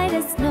white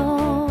as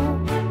snow.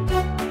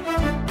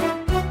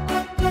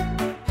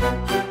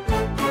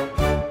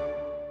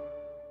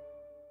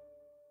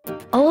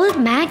 Old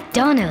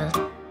MacDonald.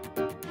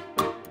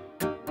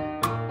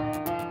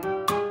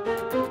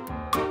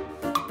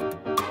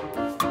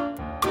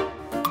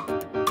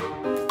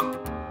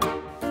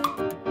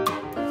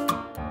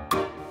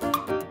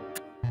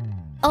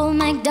 Old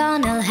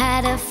MacDonald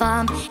had a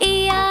farm,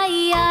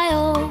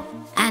 E-I-E-I-O.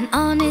 And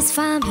on his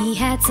farm he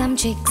had some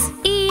chicks,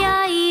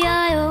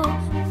 E-I-E-I-O.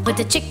 With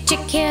a chick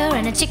here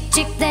and a chick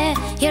there.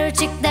 Here a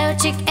chick, there a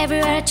chick,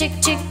 everywhere a chick.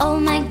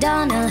 Old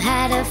MacDonald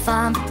had a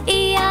farm,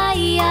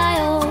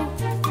 E-I-E-I-O.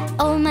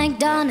 Old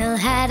MacDonald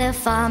had a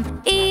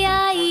farm,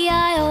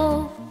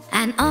 E-I-E-I-O.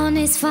 And on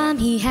his farm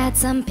he had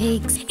some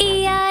pigs,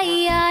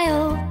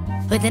 E-I-E-I-O.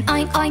 With an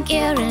oink oink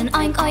here and an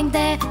oink oink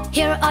there.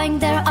 Here a oink,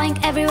 there a oink,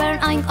 everywhere an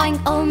oink oink.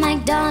 Old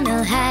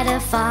MacDonald had a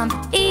farm,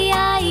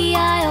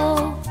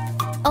 E-I-E-I-O.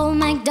 Old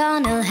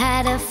MacDonald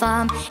had a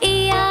farm,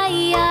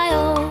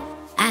 E-I-E-I-O.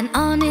 And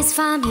on his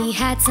farm he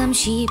had some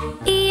sheep,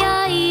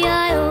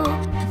 E-I-E-I-O.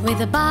 With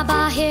a Baa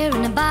Baa here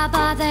and a Baa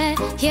Baa there.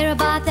 Here a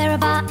Baa, there a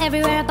Baa,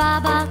 everywhere a Baa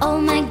Baa.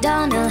 Old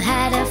MacDonald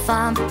had a farm.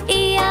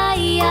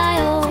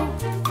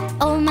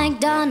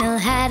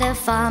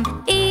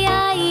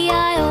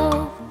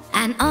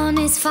 And on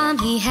his farm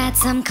he had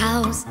some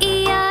cows,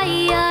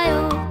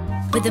 E-I-E-I-O.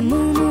 With a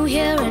moo-moo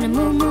here and a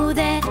moo-moo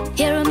there,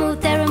 here a moo,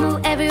 there a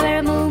moo, everywhere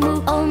a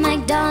moo-moo. Old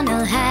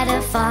MacDonald had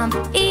a farm,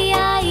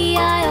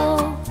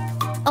 E-I-E-I-O.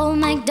 Old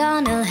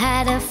MacDonald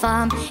had a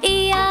farm,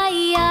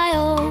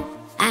 E-I-E-I-O.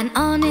 And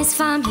on his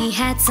farm he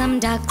had some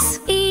ducks,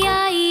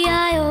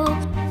 E-I-E-I-O.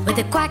 With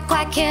a quack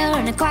quack here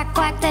and a quack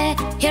quack there,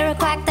 here a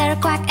quack, there a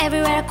quack,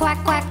 everywhere a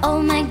quack quack.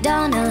 Old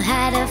MacDonald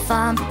had a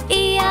farm,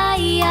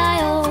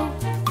 E-I-E-I-O.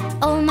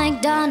 Old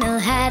MacDonald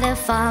had a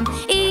farm,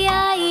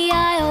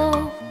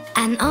 E-I-E-I-O.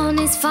 And on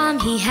his farm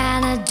he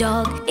had a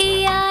dog,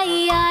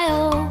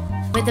 E-I-E-I-O.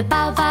 With a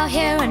bow bow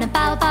here and a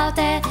bow bow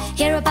there,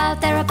 here a bow,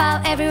 there a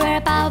bow, everywhere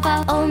a bow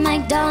bow. Old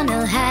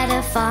MacDonald had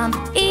a farm,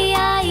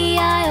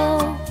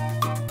 E-I-E-I-O.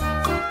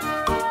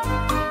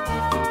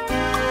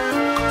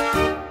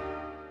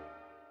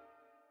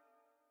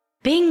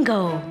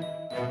 Bingo.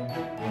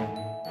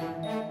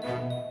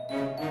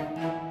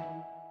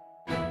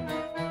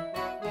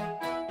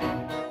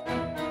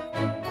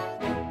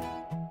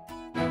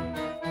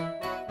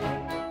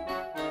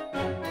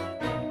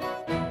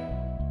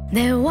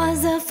 There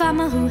was a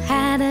farmer who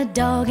had a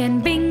dog,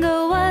 and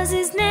Bingo was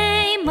his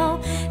name. Oh,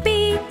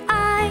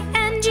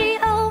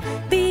 B-I-N-G-O,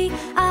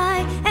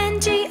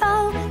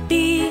 B-I-N-G-O,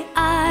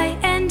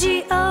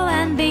 B-I-N-G-O,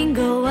 and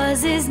Bingo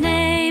was his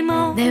name.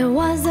 Oh, there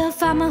was a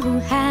farmer who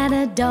had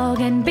a dog,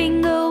 and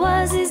Bingo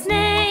was his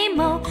name.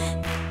 Oh,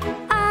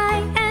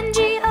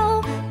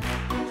 I-N-G-O,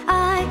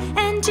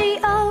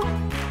 I-N-G-O,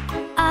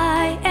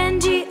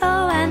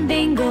 I-N-G-O, and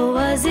Bingo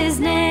was his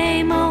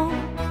name. Oh,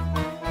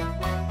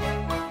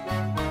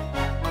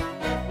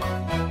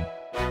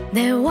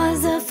 there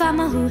was a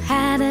farmer who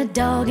had a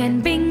dog,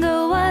 and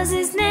Bingo was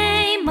his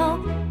name. Oh,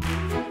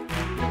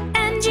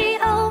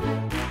 N-G-O,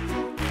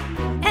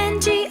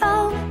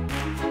 N-G-O,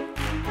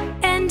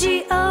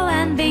 N-G-O,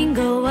 and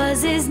Bingo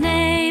was his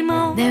name.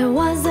 Oh, there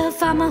was a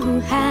farmer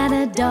who had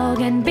a dog,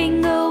 and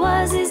Bingo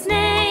was his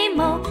name.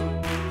 Oh,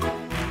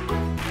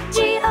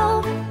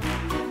 G-O,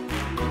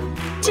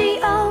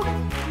 G-O,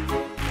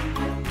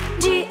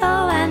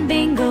 G-O, and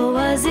Bingo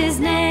was his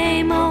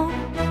name. Oh,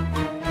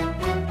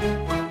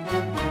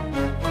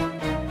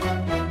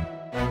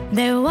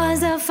 there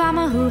was a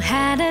farmer who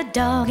had a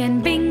dog,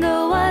 and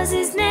Bingo was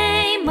his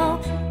name. Oh,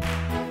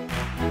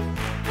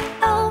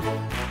 oh,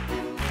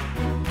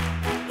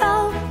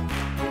 oh,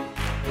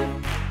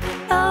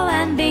 oh,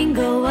 and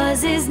Bingo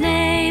was his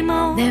name.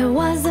 Oh, there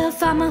was a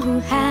farmer who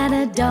had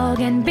a dog,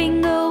 and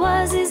Bingo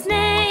was his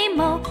name.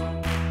 Oh,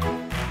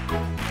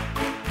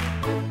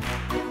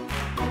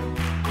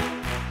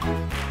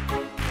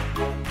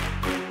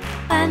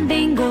 and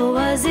Bingo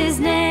was his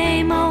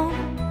name. Oh,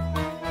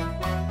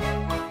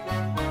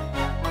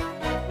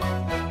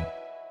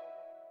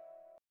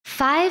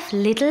 5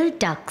 little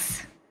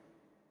ducks.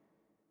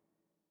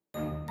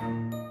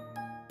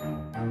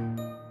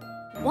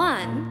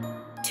 1,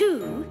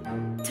 2,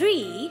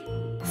 3,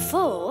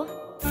 4,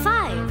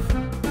 5.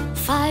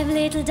 5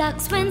 little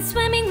ducks went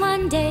swimming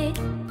one day,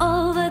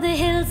 over the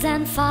hills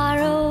and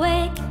far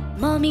away.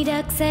 Mommy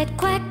duck said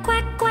quack,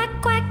 quack, quack,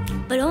 quack,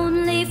 but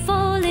only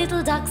 4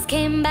 little ducks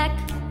came back.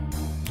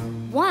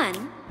 1,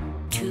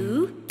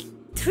 2,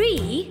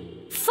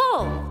 3,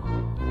 4.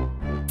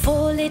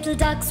 4 little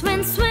ducks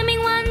went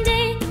swimming one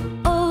day,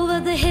 over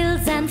the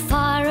hills and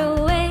far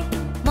away.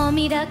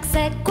 Mommy duck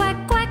said quack,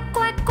 quack,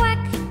 quack, quack,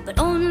 but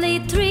only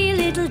 3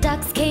 little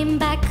ducks came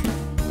back.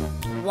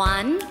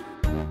 1,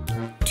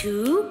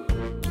 2,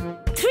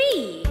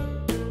 3.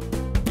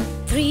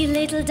 3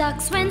 little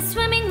ducks went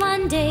swimming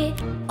one day,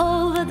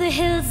 over the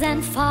hills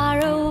and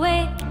far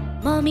away.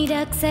 Mommy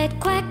duck said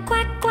quack,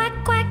 quack, quack,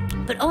 quack,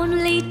 but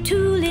only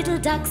 2 little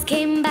ducks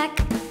came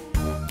back.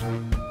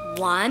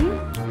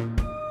 1,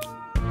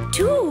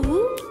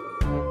 2.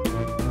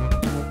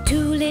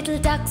 2 little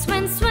ducks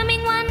went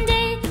swimming one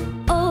day,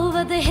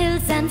 over the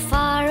hills and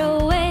far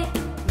away.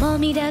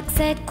 Mommy duck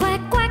said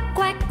quack, quack,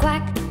 quack,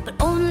 quack, but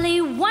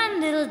only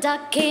 1 little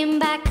duck came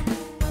back.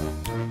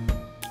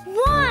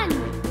 1!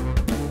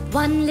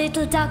 1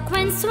 little duck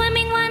went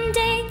swimming one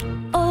day,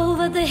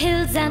 over the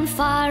hills and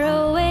far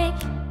away.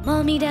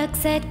 Mommy duck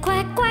said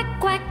quack, quack,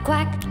 quack,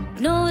 quack,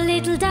 no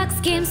little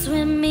ducks came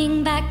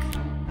swimming back.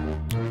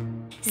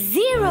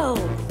 0!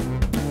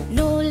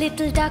 No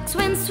little ducks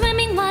went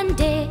swimming one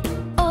day,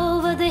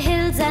 over the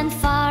hills and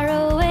far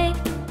away.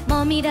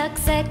 Mommy duck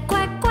said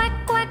quack,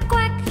 quack, quack,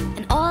 quack,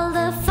 and all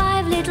the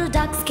 5 little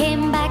ducks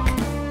came back.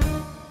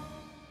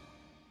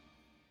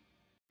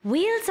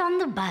 Wheels on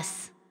the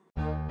bus.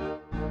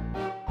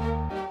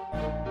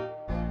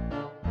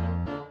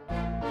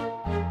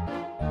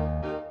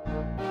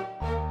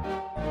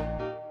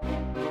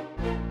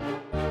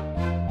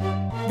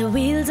 The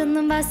wheels on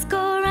the bus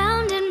go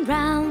round and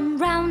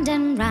round, round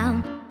and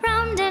round,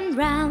 round and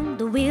round.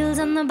 The wheels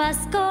on the bus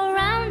go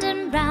round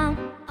and round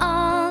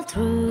all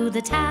through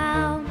the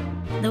town.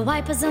 The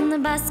wipers on the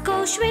bus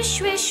go swish,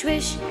 swish,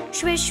 swish,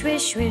 swish,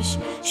 swish, swish,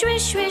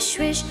 swish, swish,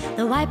 swish.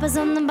 The wipers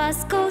on the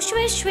bus go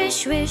swish, swish,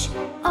 swish,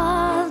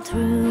 all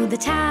through the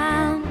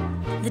town.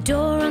 The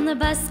door on the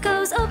bus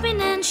goes open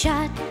and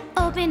shut,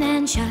 open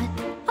and shut,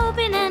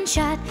 open and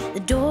shut. The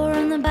door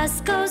on the bus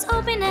goes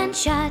open and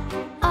shut,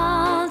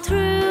 all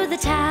through the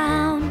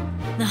town.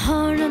 The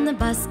horn on the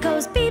bus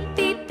goes beep,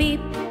 beep,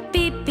 beep,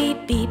 beep,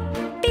 beep, beep,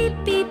 beep,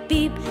 beep,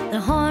 beep. The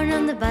horn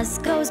on the bus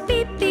goes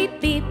beep, beep,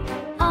 beep,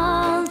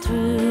 all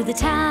through the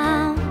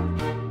town.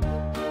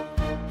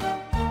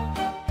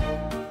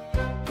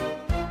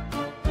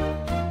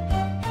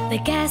 The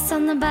gas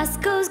on the bus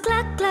goes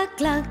glug, glug,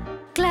 glug,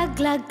 glug,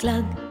 glug,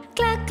 glug,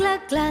 glug,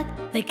 glug, glug.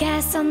 The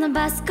gas on the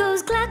bus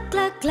goes glug,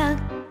 glug, glug,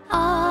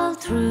 all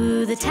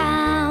through the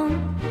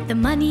town. The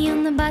money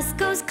on the bus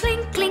goes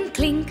clink, clink,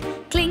 clink,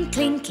 clink,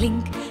 clink,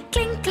 clink,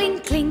 clink,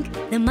 clink,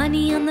 clink. The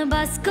money on the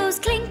bus goes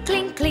clink,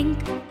 clink, clink,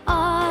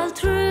 all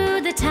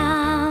through the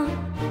town.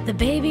 The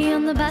baby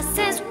on the bus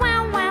says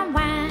wow, wow,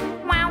 wow,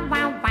 wow,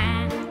 wow,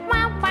 wow,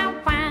 wow,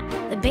 wow,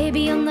 wow. The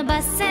baby on the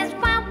bus says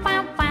wow,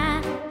 wow,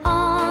 wow,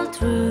 all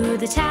through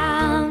the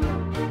town.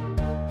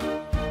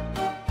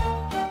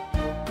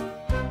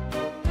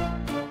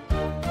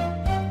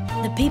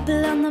 The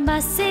people on the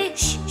bus say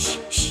shh, shh,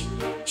 shh,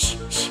 shh,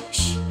 shh,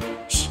 shh,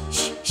 shh,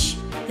 shh, shh.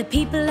 The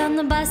people on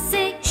the bus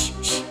say shh,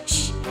 shh,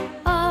 shh,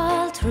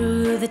 all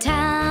through the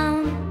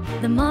town.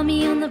 The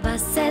mommy on the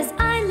bus says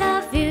I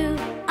love you,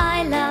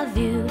 I love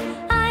you,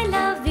 I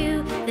love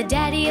you. The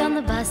daddy on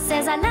the bus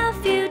says I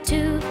love you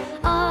too,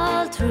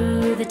 all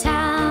through the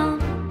town.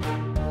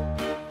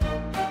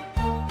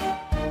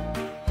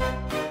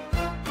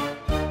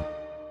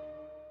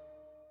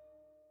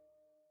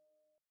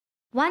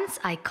 Once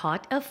I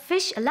caught a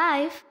fish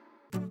alive.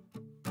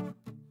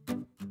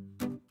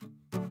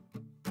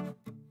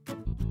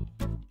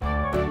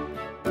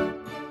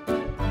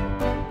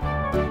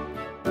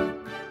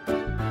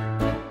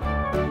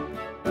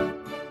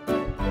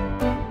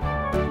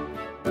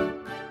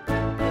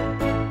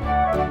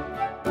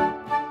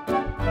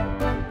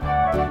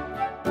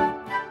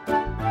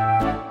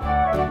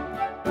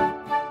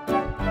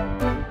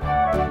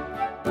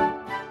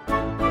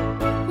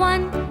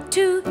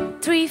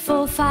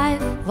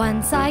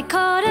 Once I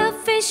caught a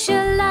fish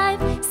alive.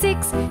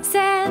 6,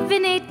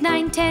 7, 8,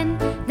 9, 10.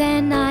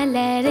 Then I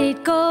let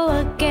it go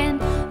again.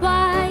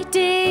 Why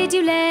did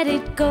you let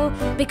it go?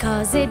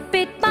 Because it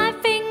bit my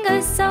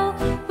finger so.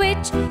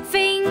 Which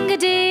finger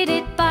did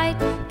it bite?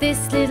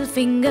 This little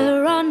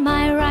finger on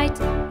my right.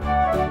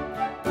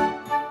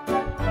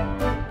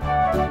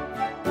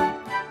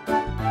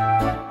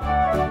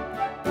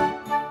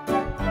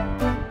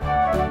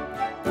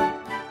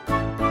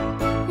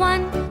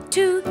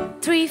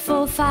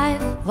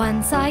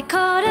 Once I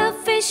caught a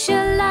fish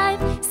alive.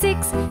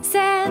 6,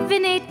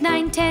 7, 8,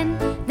 9,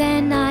 10.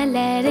 Then I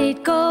let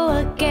it go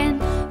again.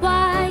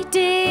 Why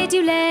did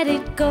you let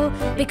it go?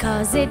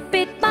 Because it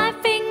bit my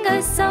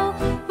finger so.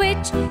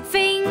 Which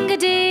finger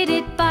did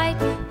it bite?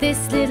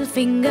 This little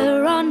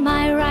finger on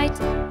my right.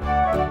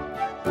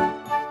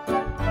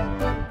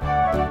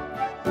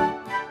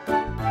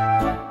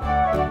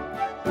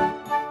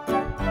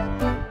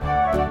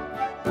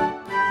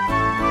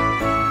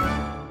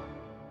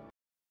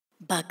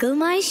 Buckle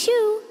my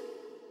shoe.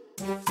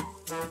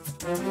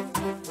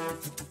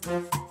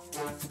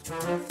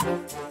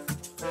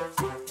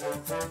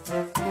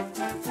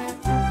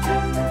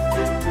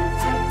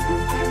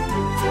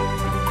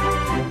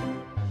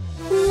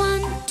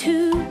 One,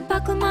 two,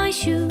 buckle my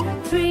shoe.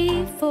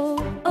 3, 4,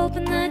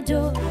 open the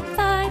door.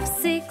 5,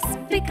 6,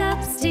 pick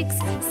up sticks.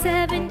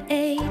 7,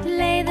 8,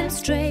 lay them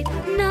straight.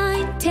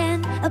 9,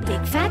 10, a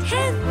big fat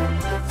hen.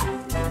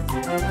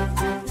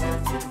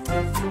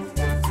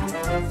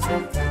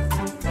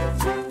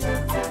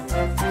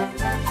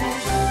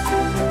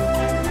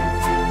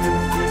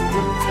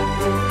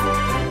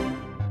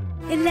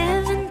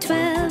 11,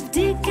 12,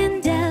 dig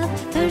and delve.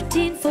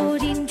 13,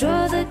 14,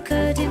 draw the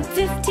curtain.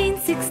 15,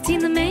 16,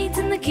 the maid's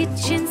in the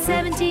kitchen.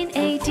 17,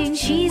 18,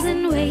 she's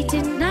in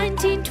waiting.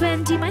 19,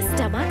 20, my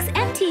stomach's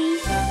empty.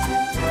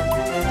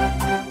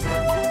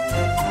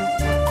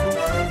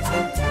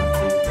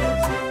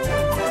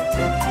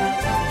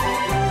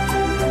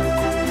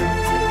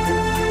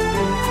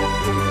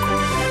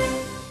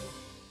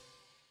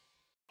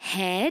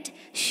 Head,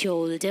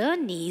 shoulder,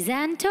 knees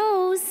and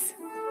toes.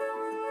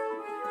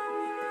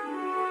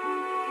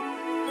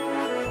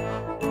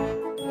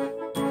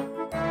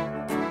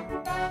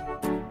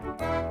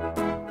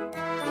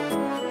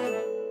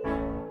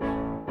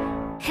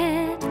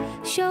 Head,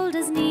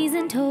 shoulders, knees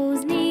and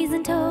toes, knees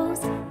and toes.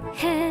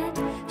 Head,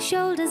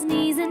 shoulders,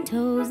 knees and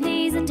toes,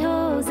 knees and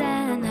toes.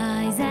 And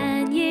eyes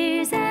and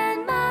ears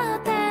and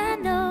mouth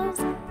and nose.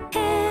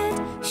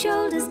 Head,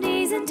 shoulders,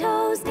 knees and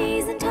toes,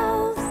 knees and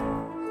toes.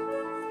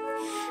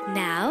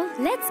 Now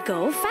let's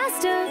go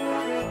faster.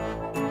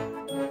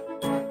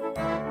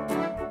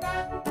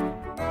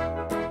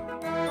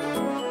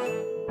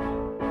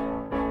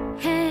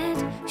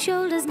 Head,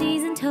 shoulders,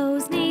 knees and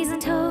toes, knees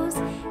and toes.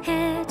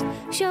 Head,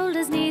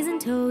 shoulders, knees and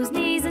toes,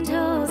 knees and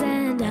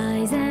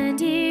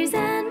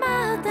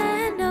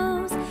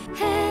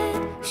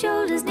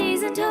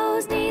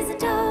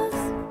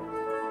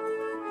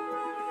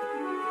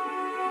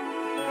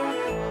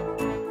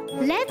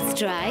Let's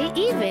try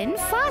even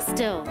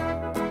faster.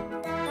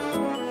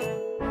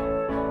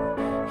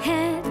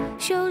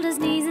 Head, shoulders,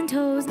 knees and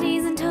toes,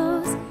 knees and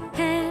toes.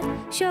 Head,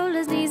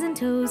 shoulders, knees and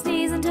toes,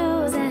 knees and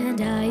toes.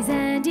 And eyes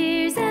and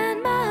ears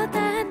and mouth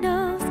and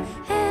nose.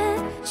 Head,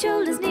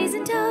 shoulders, knees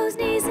and toes,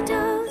 knees and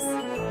toes.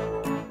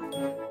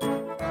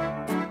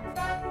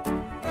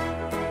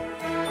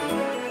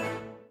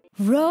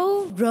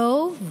 Row,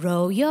 row,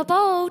 row your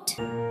boat.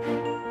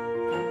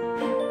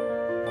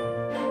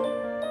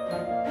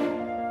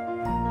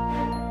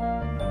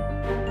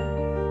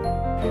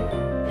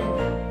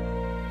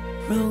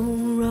 Row,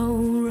 row,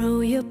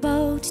 row your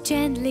boat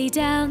gently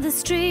down the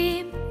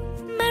stream.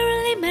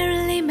 Merrily,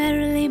 merrily,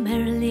 merrily,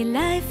 merrily,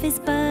 life is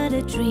but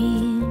a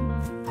dream.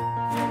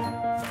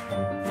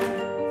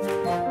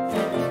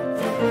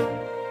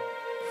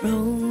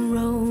 Row,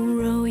 row,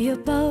 row your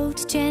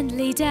boat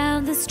gently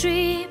down the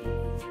stream.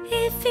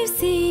 If you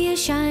see a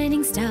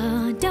shining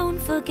star, don't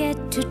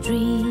forget to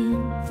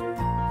dream.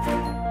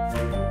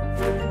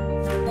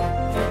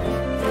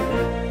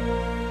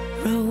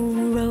 Row,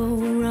 row,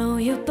 row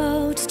your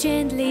boat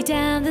gently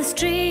down the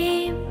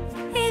stream.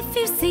 If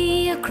you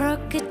see a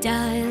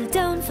crocodile,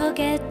 don't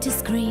forget to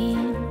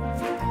scream.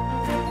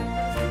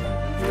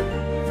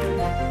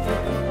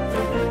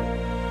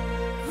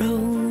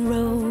 Row,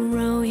 row,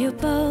 row your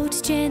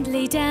boat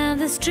gently down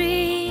the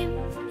stream.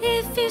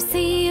 If you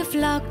see a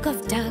flock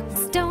of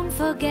ducks, don't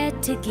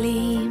forget to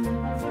gleam.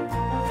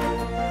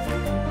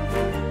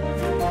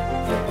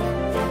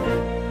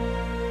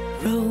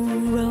 Row,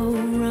 row,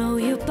 row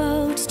your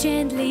boat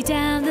gently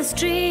down the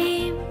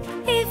stream.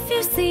 If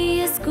you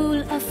see a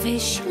school of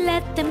fish,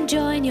 let them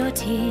join your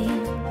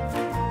team.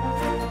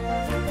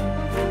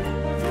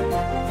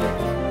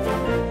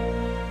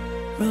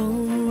 Row,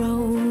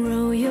 row,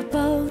 row your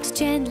boat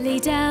gently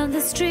down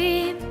the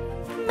stream.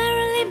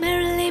 Merrily,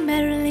 merrily,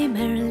 merrily,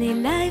 merrily,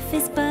 life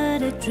is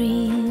but a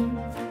dream.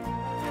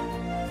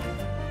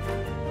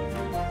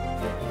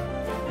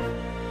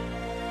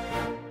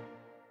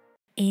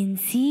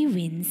 Incy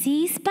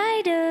Wincy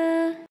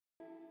Spider.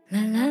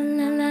 La la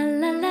la la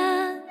la la.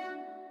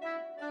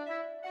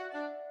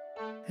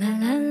 La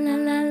la la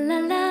la la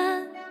la.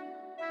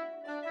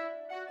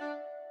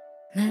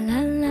 La la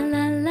la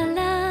la la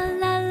la.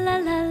 La la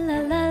la la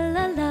la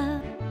la la.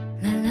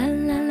 La la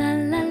la la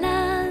la la.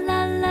 La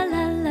la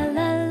la la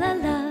la la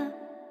la.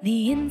 The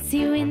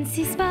Incy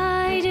Wincy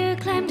Spider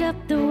climbed up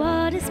the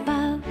water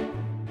spout.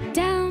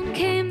 Down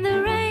came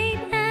the rain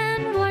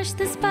and washed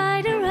the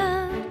spider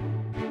out.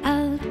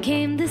 Out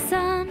came the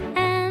sun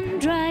and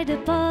dried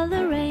up all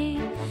the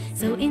rain.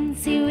 So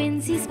Incy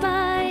Wincy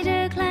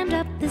Spider climbed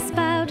up the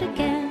spout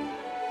again.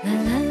 La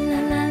la la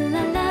la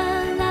la la.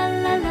 La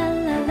la la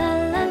la la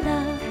la la.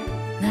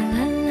 La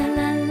la la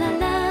la la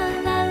la.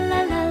 La la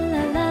la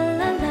la la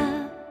la la.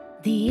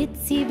 The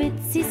itsy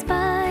bitsy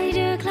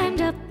spider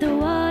climbed up the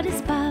water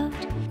spout.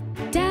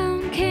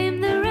 Down came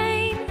the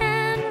rain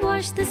and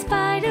washed the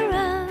spider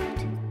out.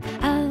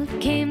 Out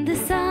came the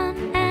sun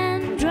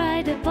and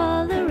dried up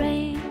all the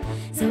rain.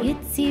 So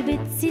itsy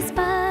bitsy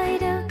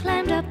spider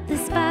climbed up the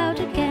spout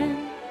again.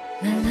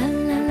 La la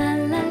la la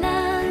la la.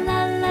 La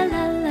la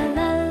la la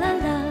la la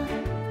la.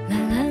 La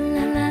la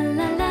la la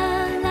la la.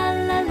 La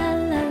la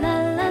la la la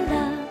la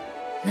la.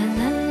 La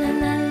la la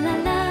la la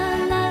la. La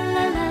la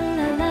la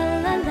la la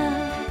la la.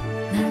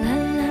 La la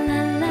la la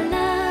la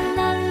la.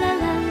 La la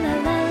la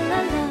la la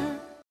la.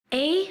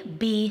 A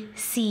B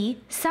C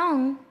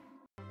song.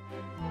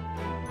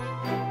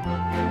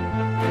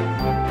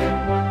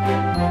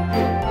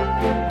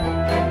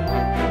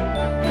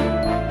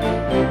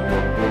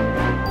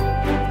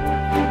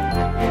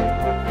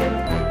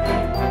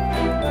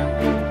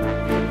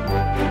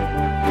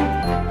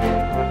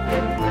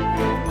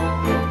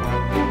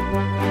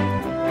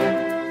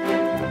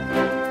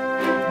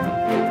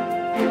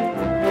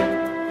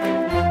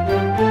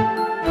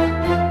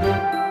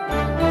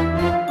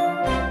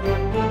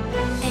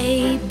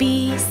 A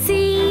B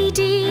C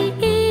D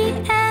E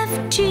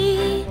F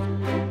G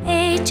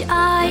H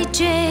I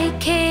J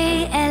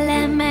K L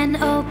M N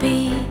O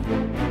P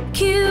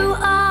Q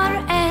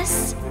R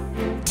S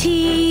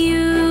T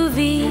U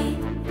V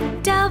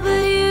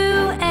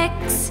W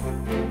X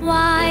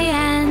Y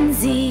and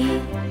Z.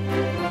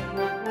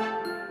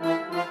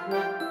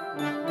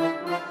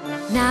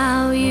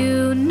 Now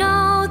you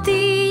know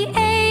the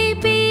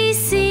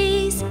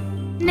ABCs.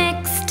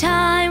 Next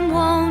time,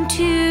 won't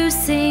you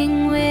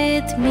sing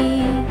with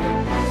me?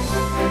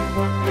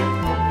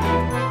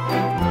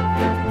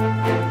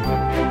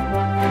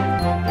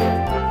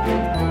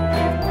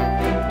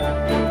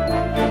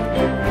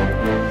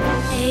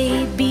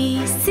 A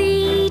B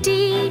C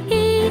D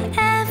E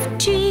F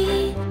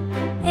G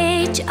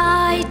H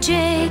I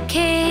J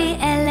K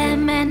L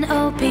M N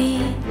O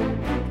P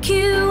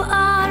Q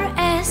R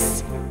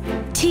S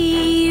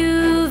T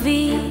U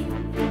V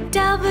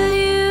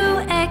W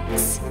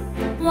X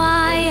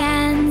Y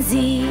and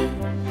Z.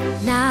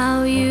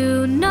 Now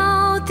you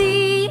know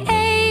the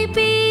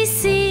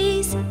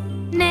ABCs.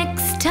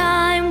 Next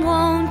time,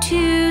 won't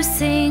you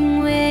sing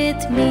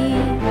with me?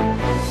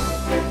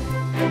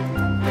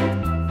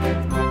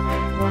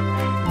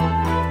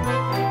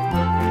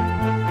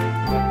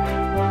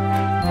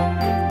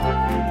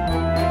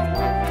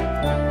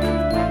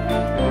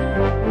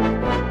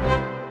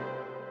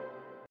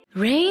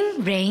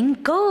 rain,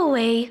 go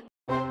away.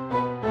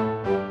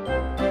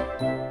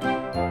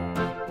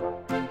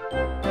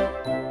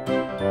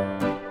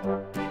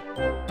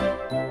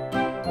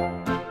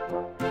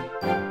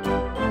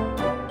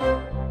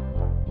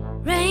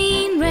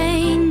 Rain,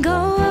 rain, go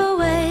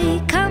away.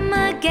 Come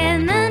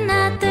again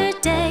another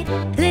day.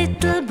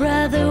 Little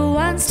brother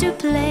wants to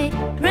play.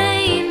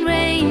 Rain,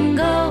 rain,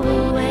 go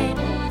away.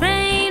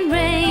 Rain,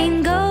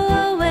 rain, go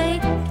away.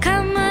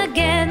 Come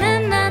again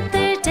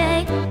another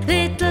day.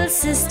 Little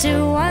sister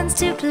wants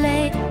to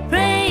play.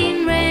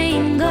 Rain,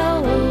 rain, go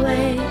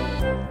away.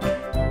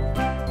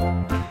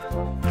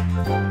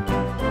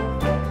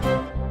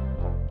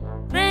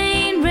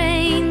 Rain,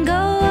 rain,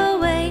 go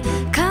away.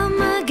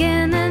 Come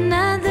again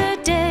another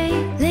day.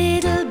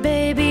 Little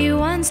baby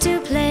wants to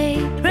play.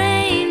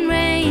 Rain,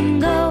 rain,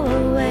 go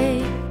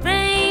away.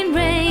 Rain,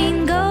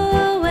 rain, go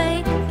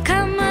away.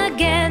 Come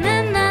again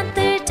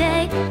another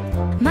day.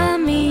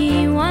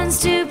 Mommy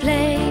wants to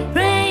play.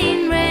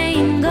 Rain,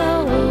 rain, go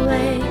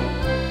away.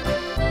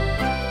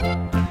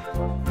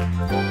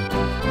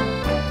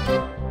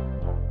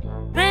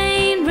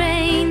 Rain,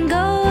 rain,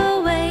 go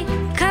away.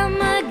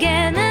 Come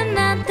again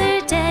another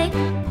day.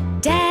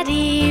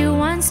 Daddy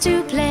wants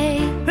to play.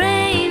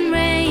 Rain,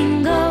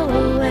 rain, go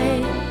away.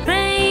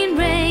 Rain,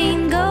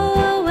 rain, go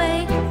away.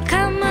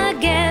 Come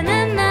again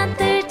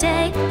another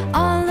day.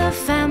 All the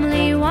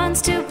family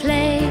wants to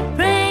play.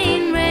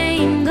 Rain,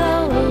 rain, go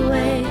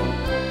away.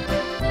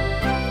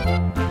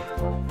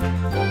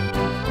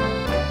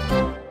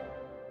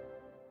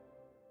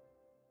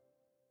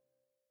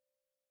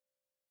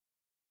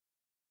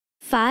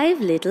 Five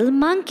little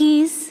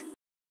monkeys.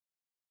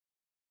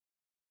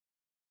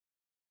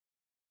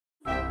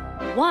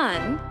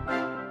 1,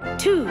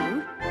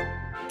 2,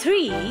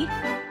 3,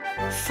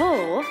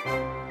 4,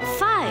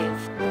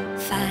 5.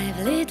 5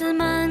 little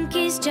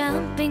monkeys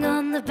jumping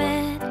on the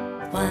bed.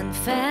 One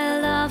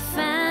fell off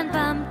and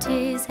bumped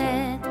his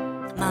head.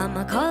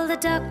 Mama called the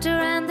doctor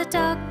and the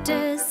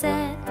doctor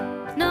said,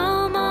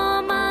 no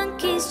more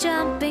monkeys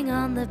jumping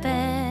on the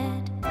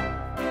bed.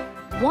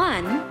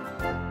 1,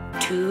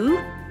 2,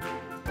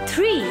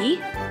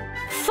 3,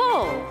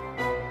 4.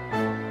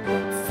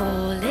 4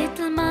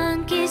 little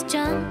monkeys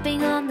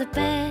jumping on the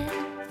bed.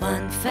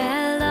 One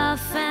fell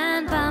off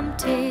and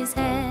bumped his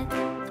head.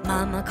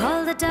 Mama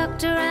called the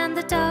doctor and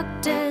the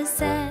doctor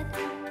said,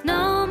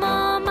 no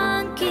more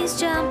monkeys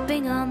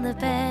jumping on the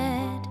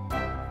bed.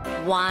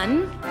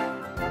 1,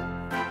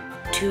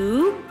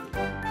 2,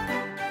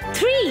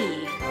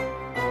 3.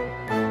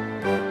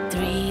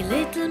 3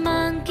 little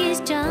monkeys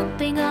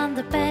jumping on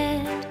the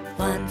bed.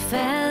 One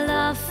fell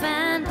off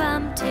and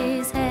bumped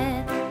his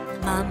head.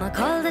 Mama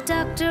called the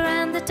doctor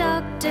and the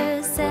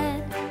doctor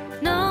said,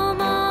 no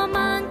more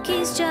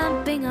monkeys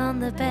jumping on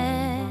the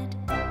bed.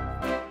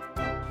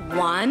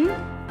 1,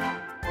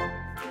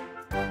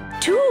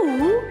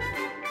 2.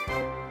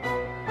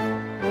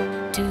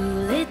 2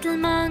 little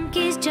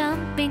monkeys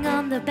jumping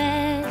on the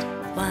bed.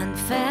 One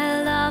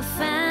fell off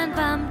and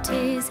bumped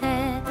his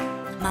head.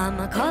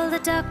 Mama called the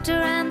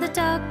doctor and the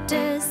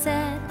doctor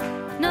said,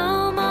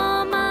 no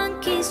more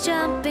monkeys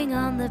jumping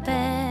on the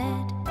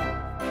bed.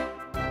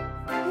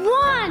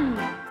 1.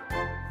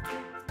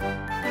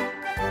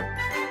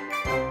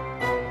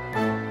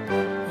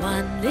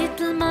 1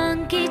 little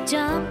monkey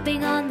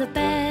jumping on the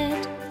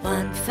bed.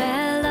 One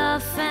fell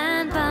off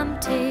and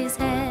bumped his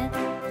head.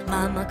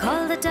 Mama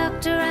called the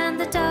doctor and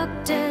the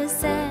doctor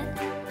said,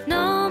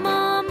 no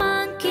more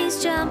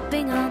monkeys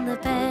jumping on the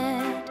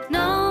bed.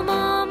 No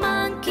more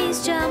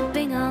monkeys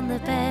jumping on the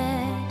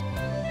bed.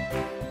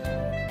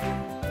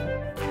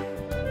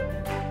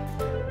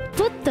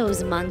 Put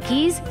those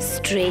monkeys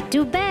straight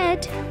to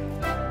bed.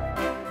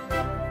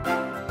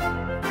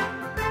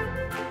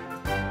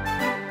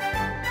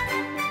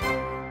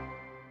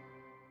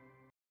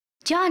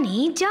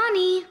 Johnny,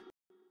 Johnny.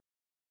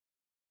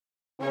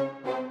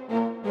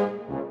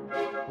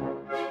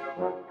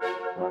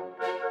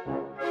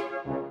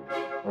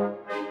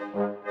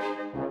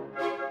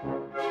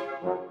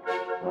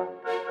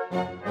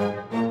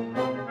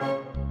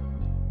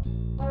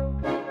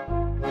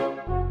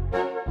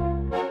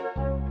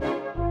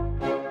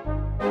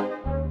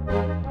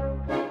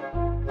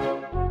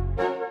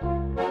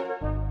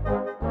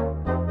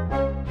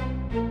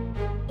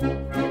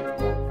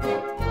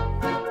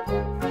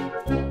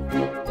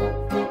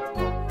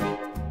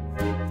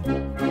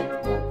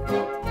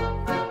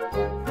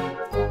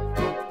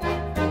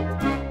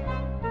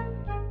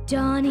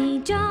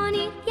 Johnny,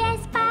 Johnny, yes,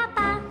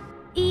 Papa.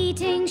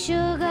 Eating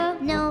sugar,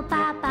 no,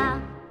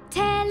 Papa.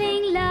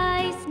 Telling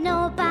lies,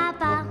 no,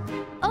 Papa.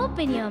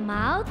 Open your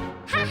mouth.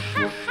 Ha,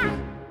 ha, ha.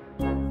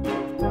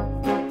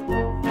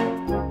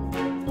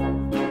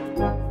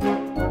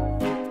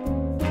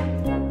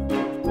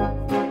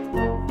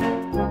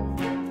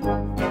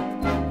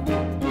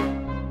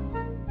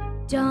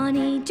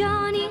 Johnny,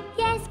 Johnny,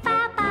 yes,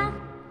 Papa.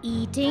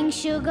 Eating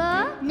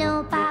sugar,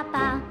 no,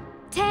 Papa.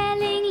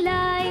 Telling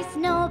lies,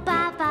 no,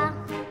 Papa.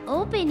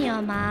 Open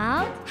your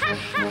mouth. Ha,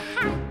 ha,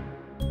 ha.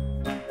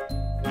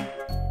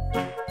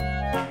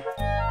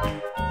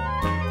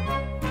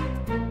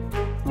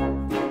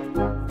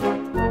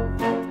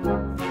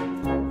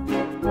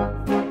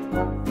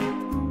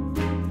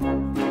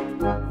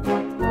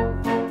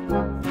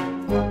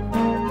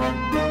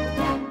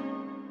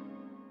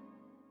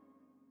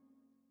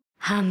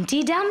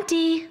 Humpty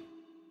Dumpty.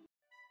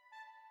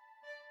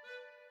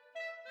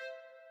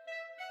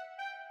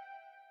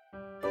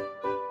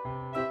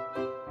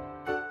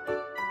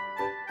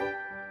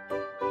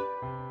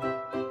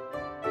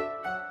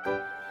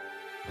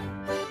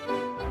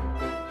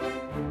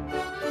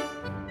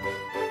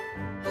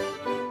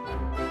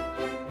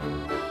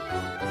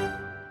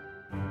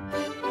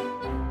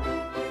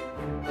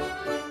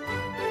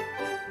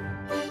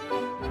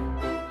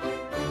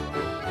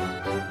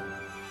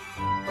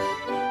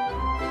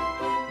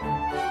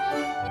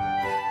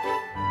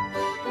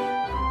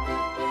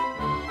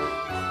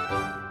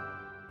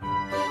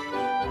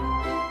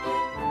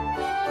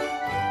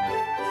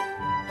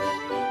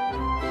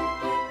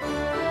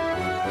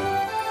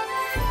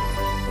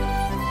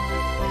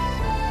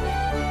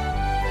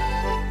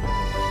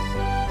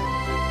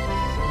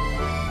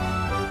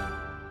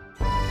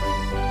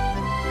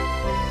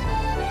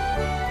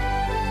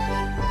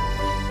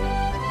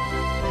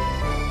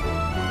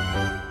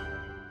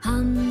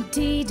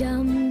 Humpty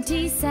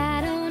Dumpty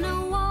sat on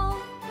a wall.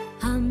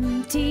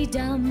 Humpty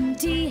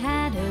Dumpty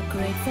had a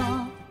great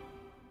fall.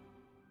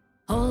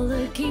 All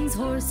the king's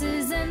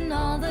horses and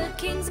all the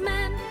king's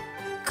men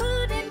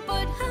couldn't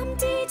put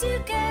Humpty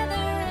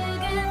together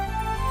again.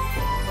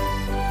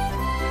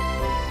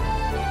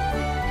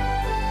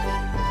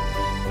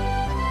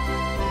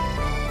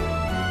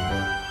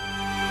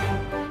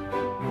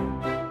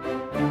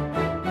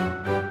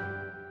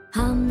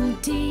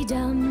 Humpty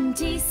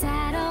Dumpty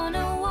sat on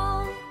a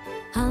wall.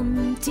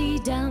 Humpty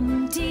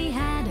Dumpty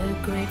had a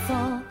great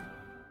fall.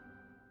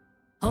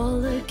 All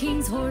the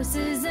king's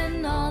horses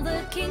and all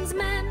the king's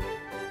men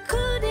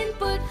couldn't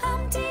put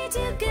Humpty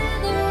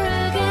together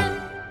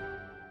again.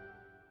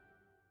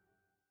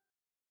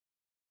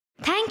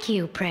 Thank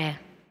you, Prayer.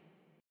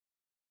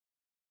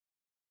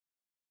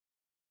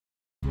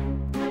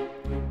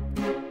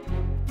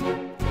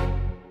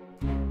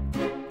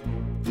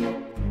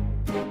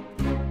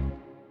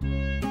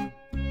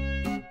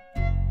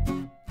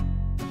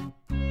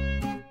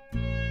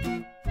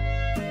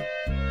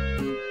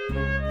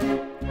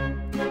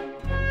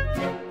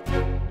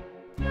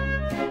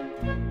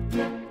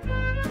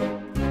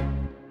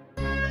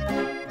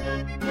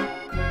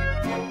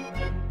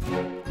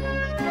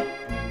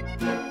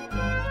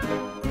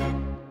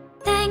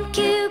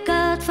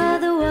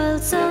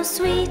 So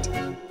sweet.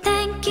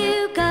 Thank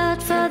you,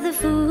 God, for the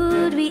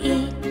food we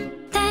eat.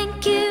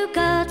 Thank you,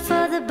 God,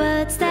 for the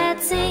birds that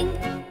sing.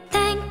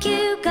 Thank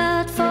you,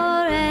 God,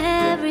 for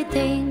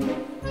everything.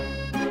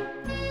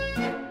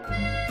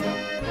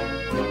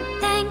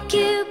 Thank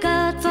you,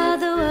 God, for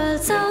the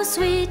world so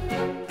sweet.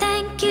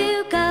 Thank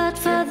you, God,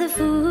 for the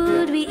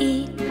food we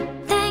eat.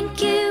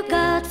 Thank you,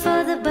 God,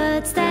 for the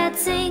birds that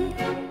sing.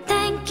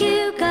 Thank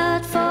you,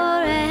 God,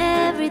 for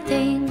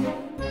everything.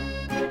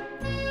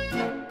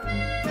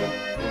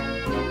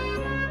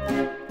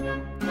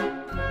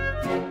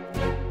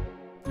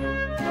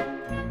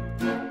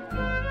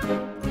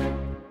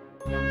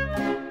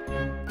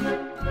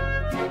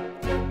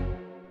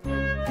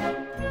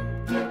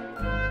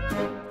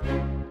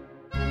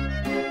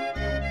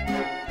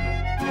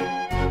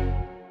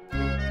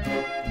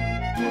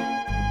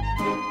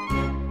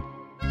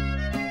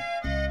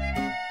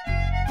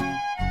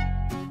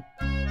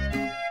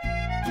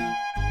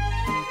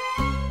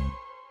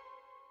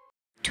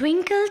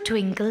 Twinkle,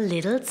 twinkle,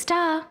 little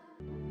star.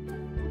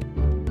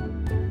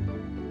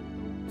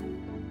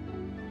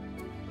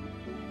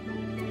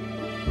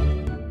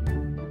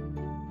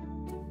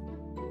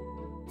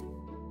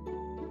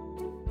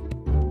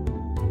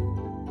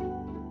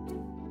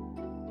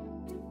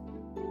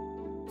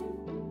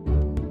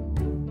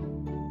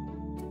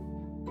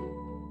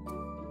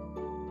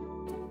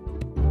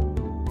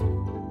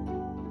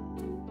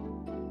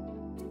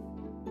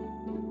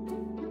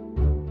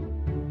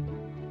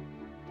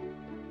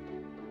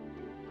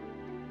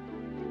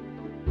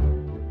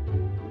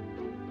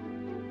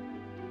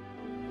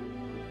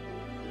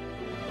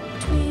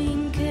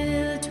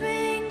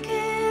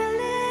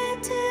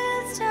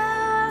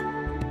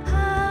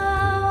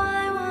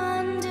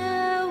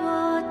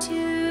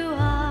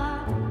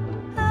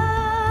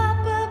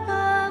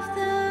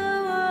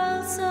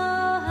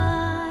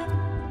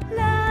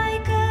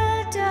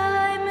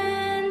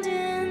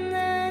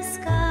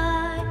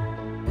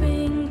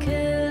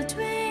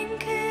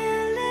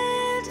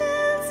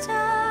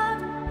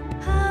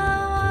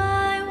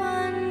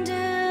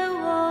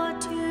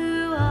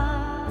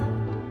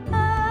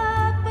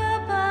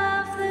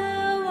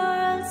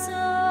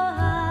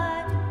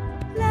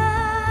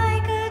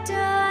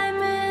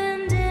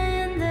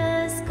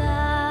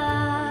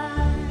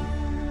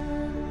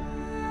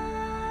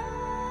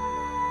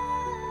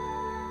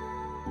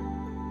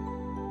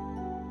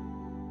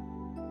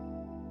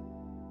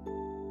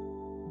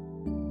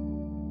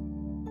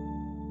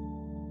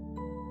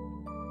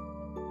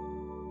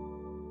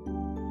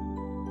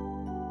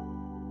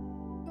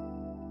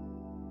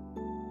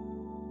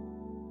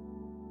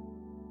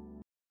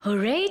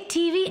 Hooray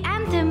TV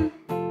Anthem.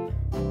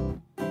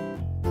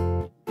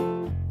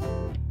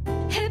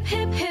 Hip,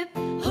 hip, hip,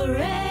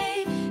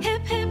 hooray.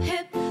 Hip, hip,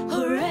 hip,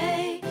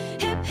 hooray.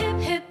 Hip,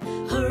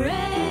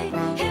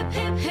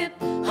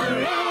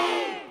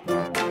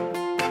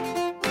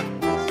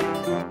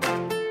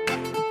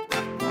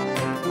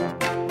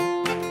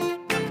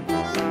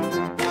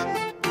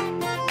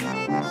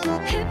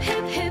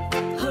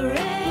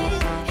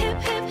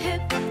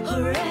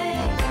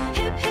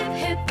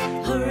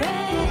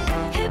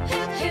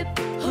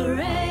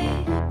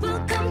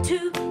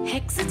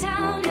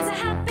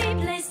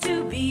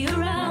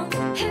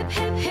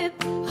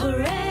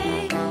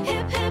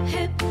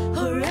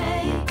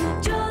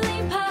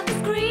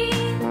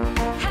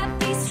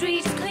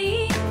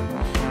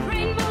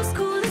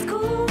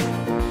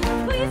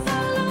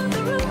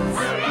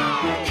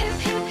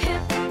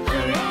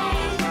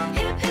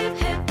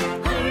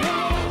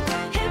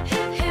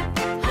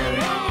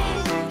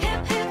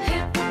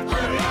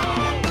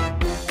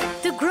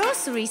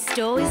 grocery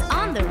store is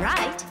on the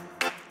right.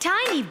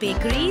 Tiny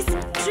bakeries,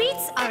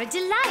 treats are a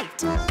delight.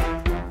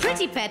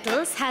 Pretty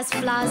Petals has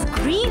flowers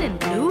green and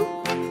blue.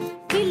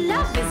 We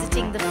love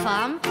visiting the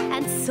farm,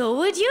 and so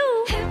would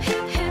you. Hip,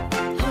 hip, hip,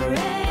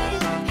 hooray!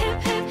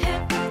 Hip, hip,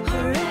 hip,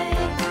 hooray!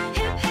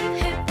 Hip, hip,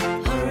 hip,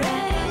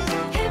 hooray!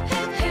 Hip,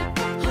 hip, hip,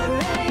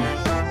 hooray!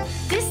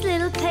 This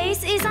little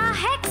place is our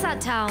Hexa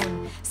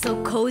town,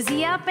 so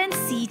cozy up and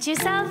seat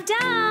yourself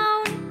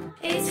down.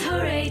 It's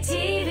Hooray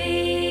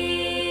TV!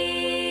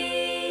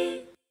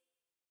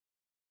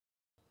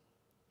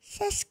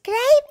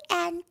 Subscribe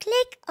and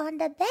click on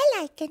the bell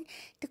icon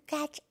to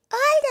catch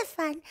all the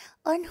fun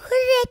on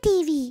Hooray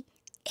TV.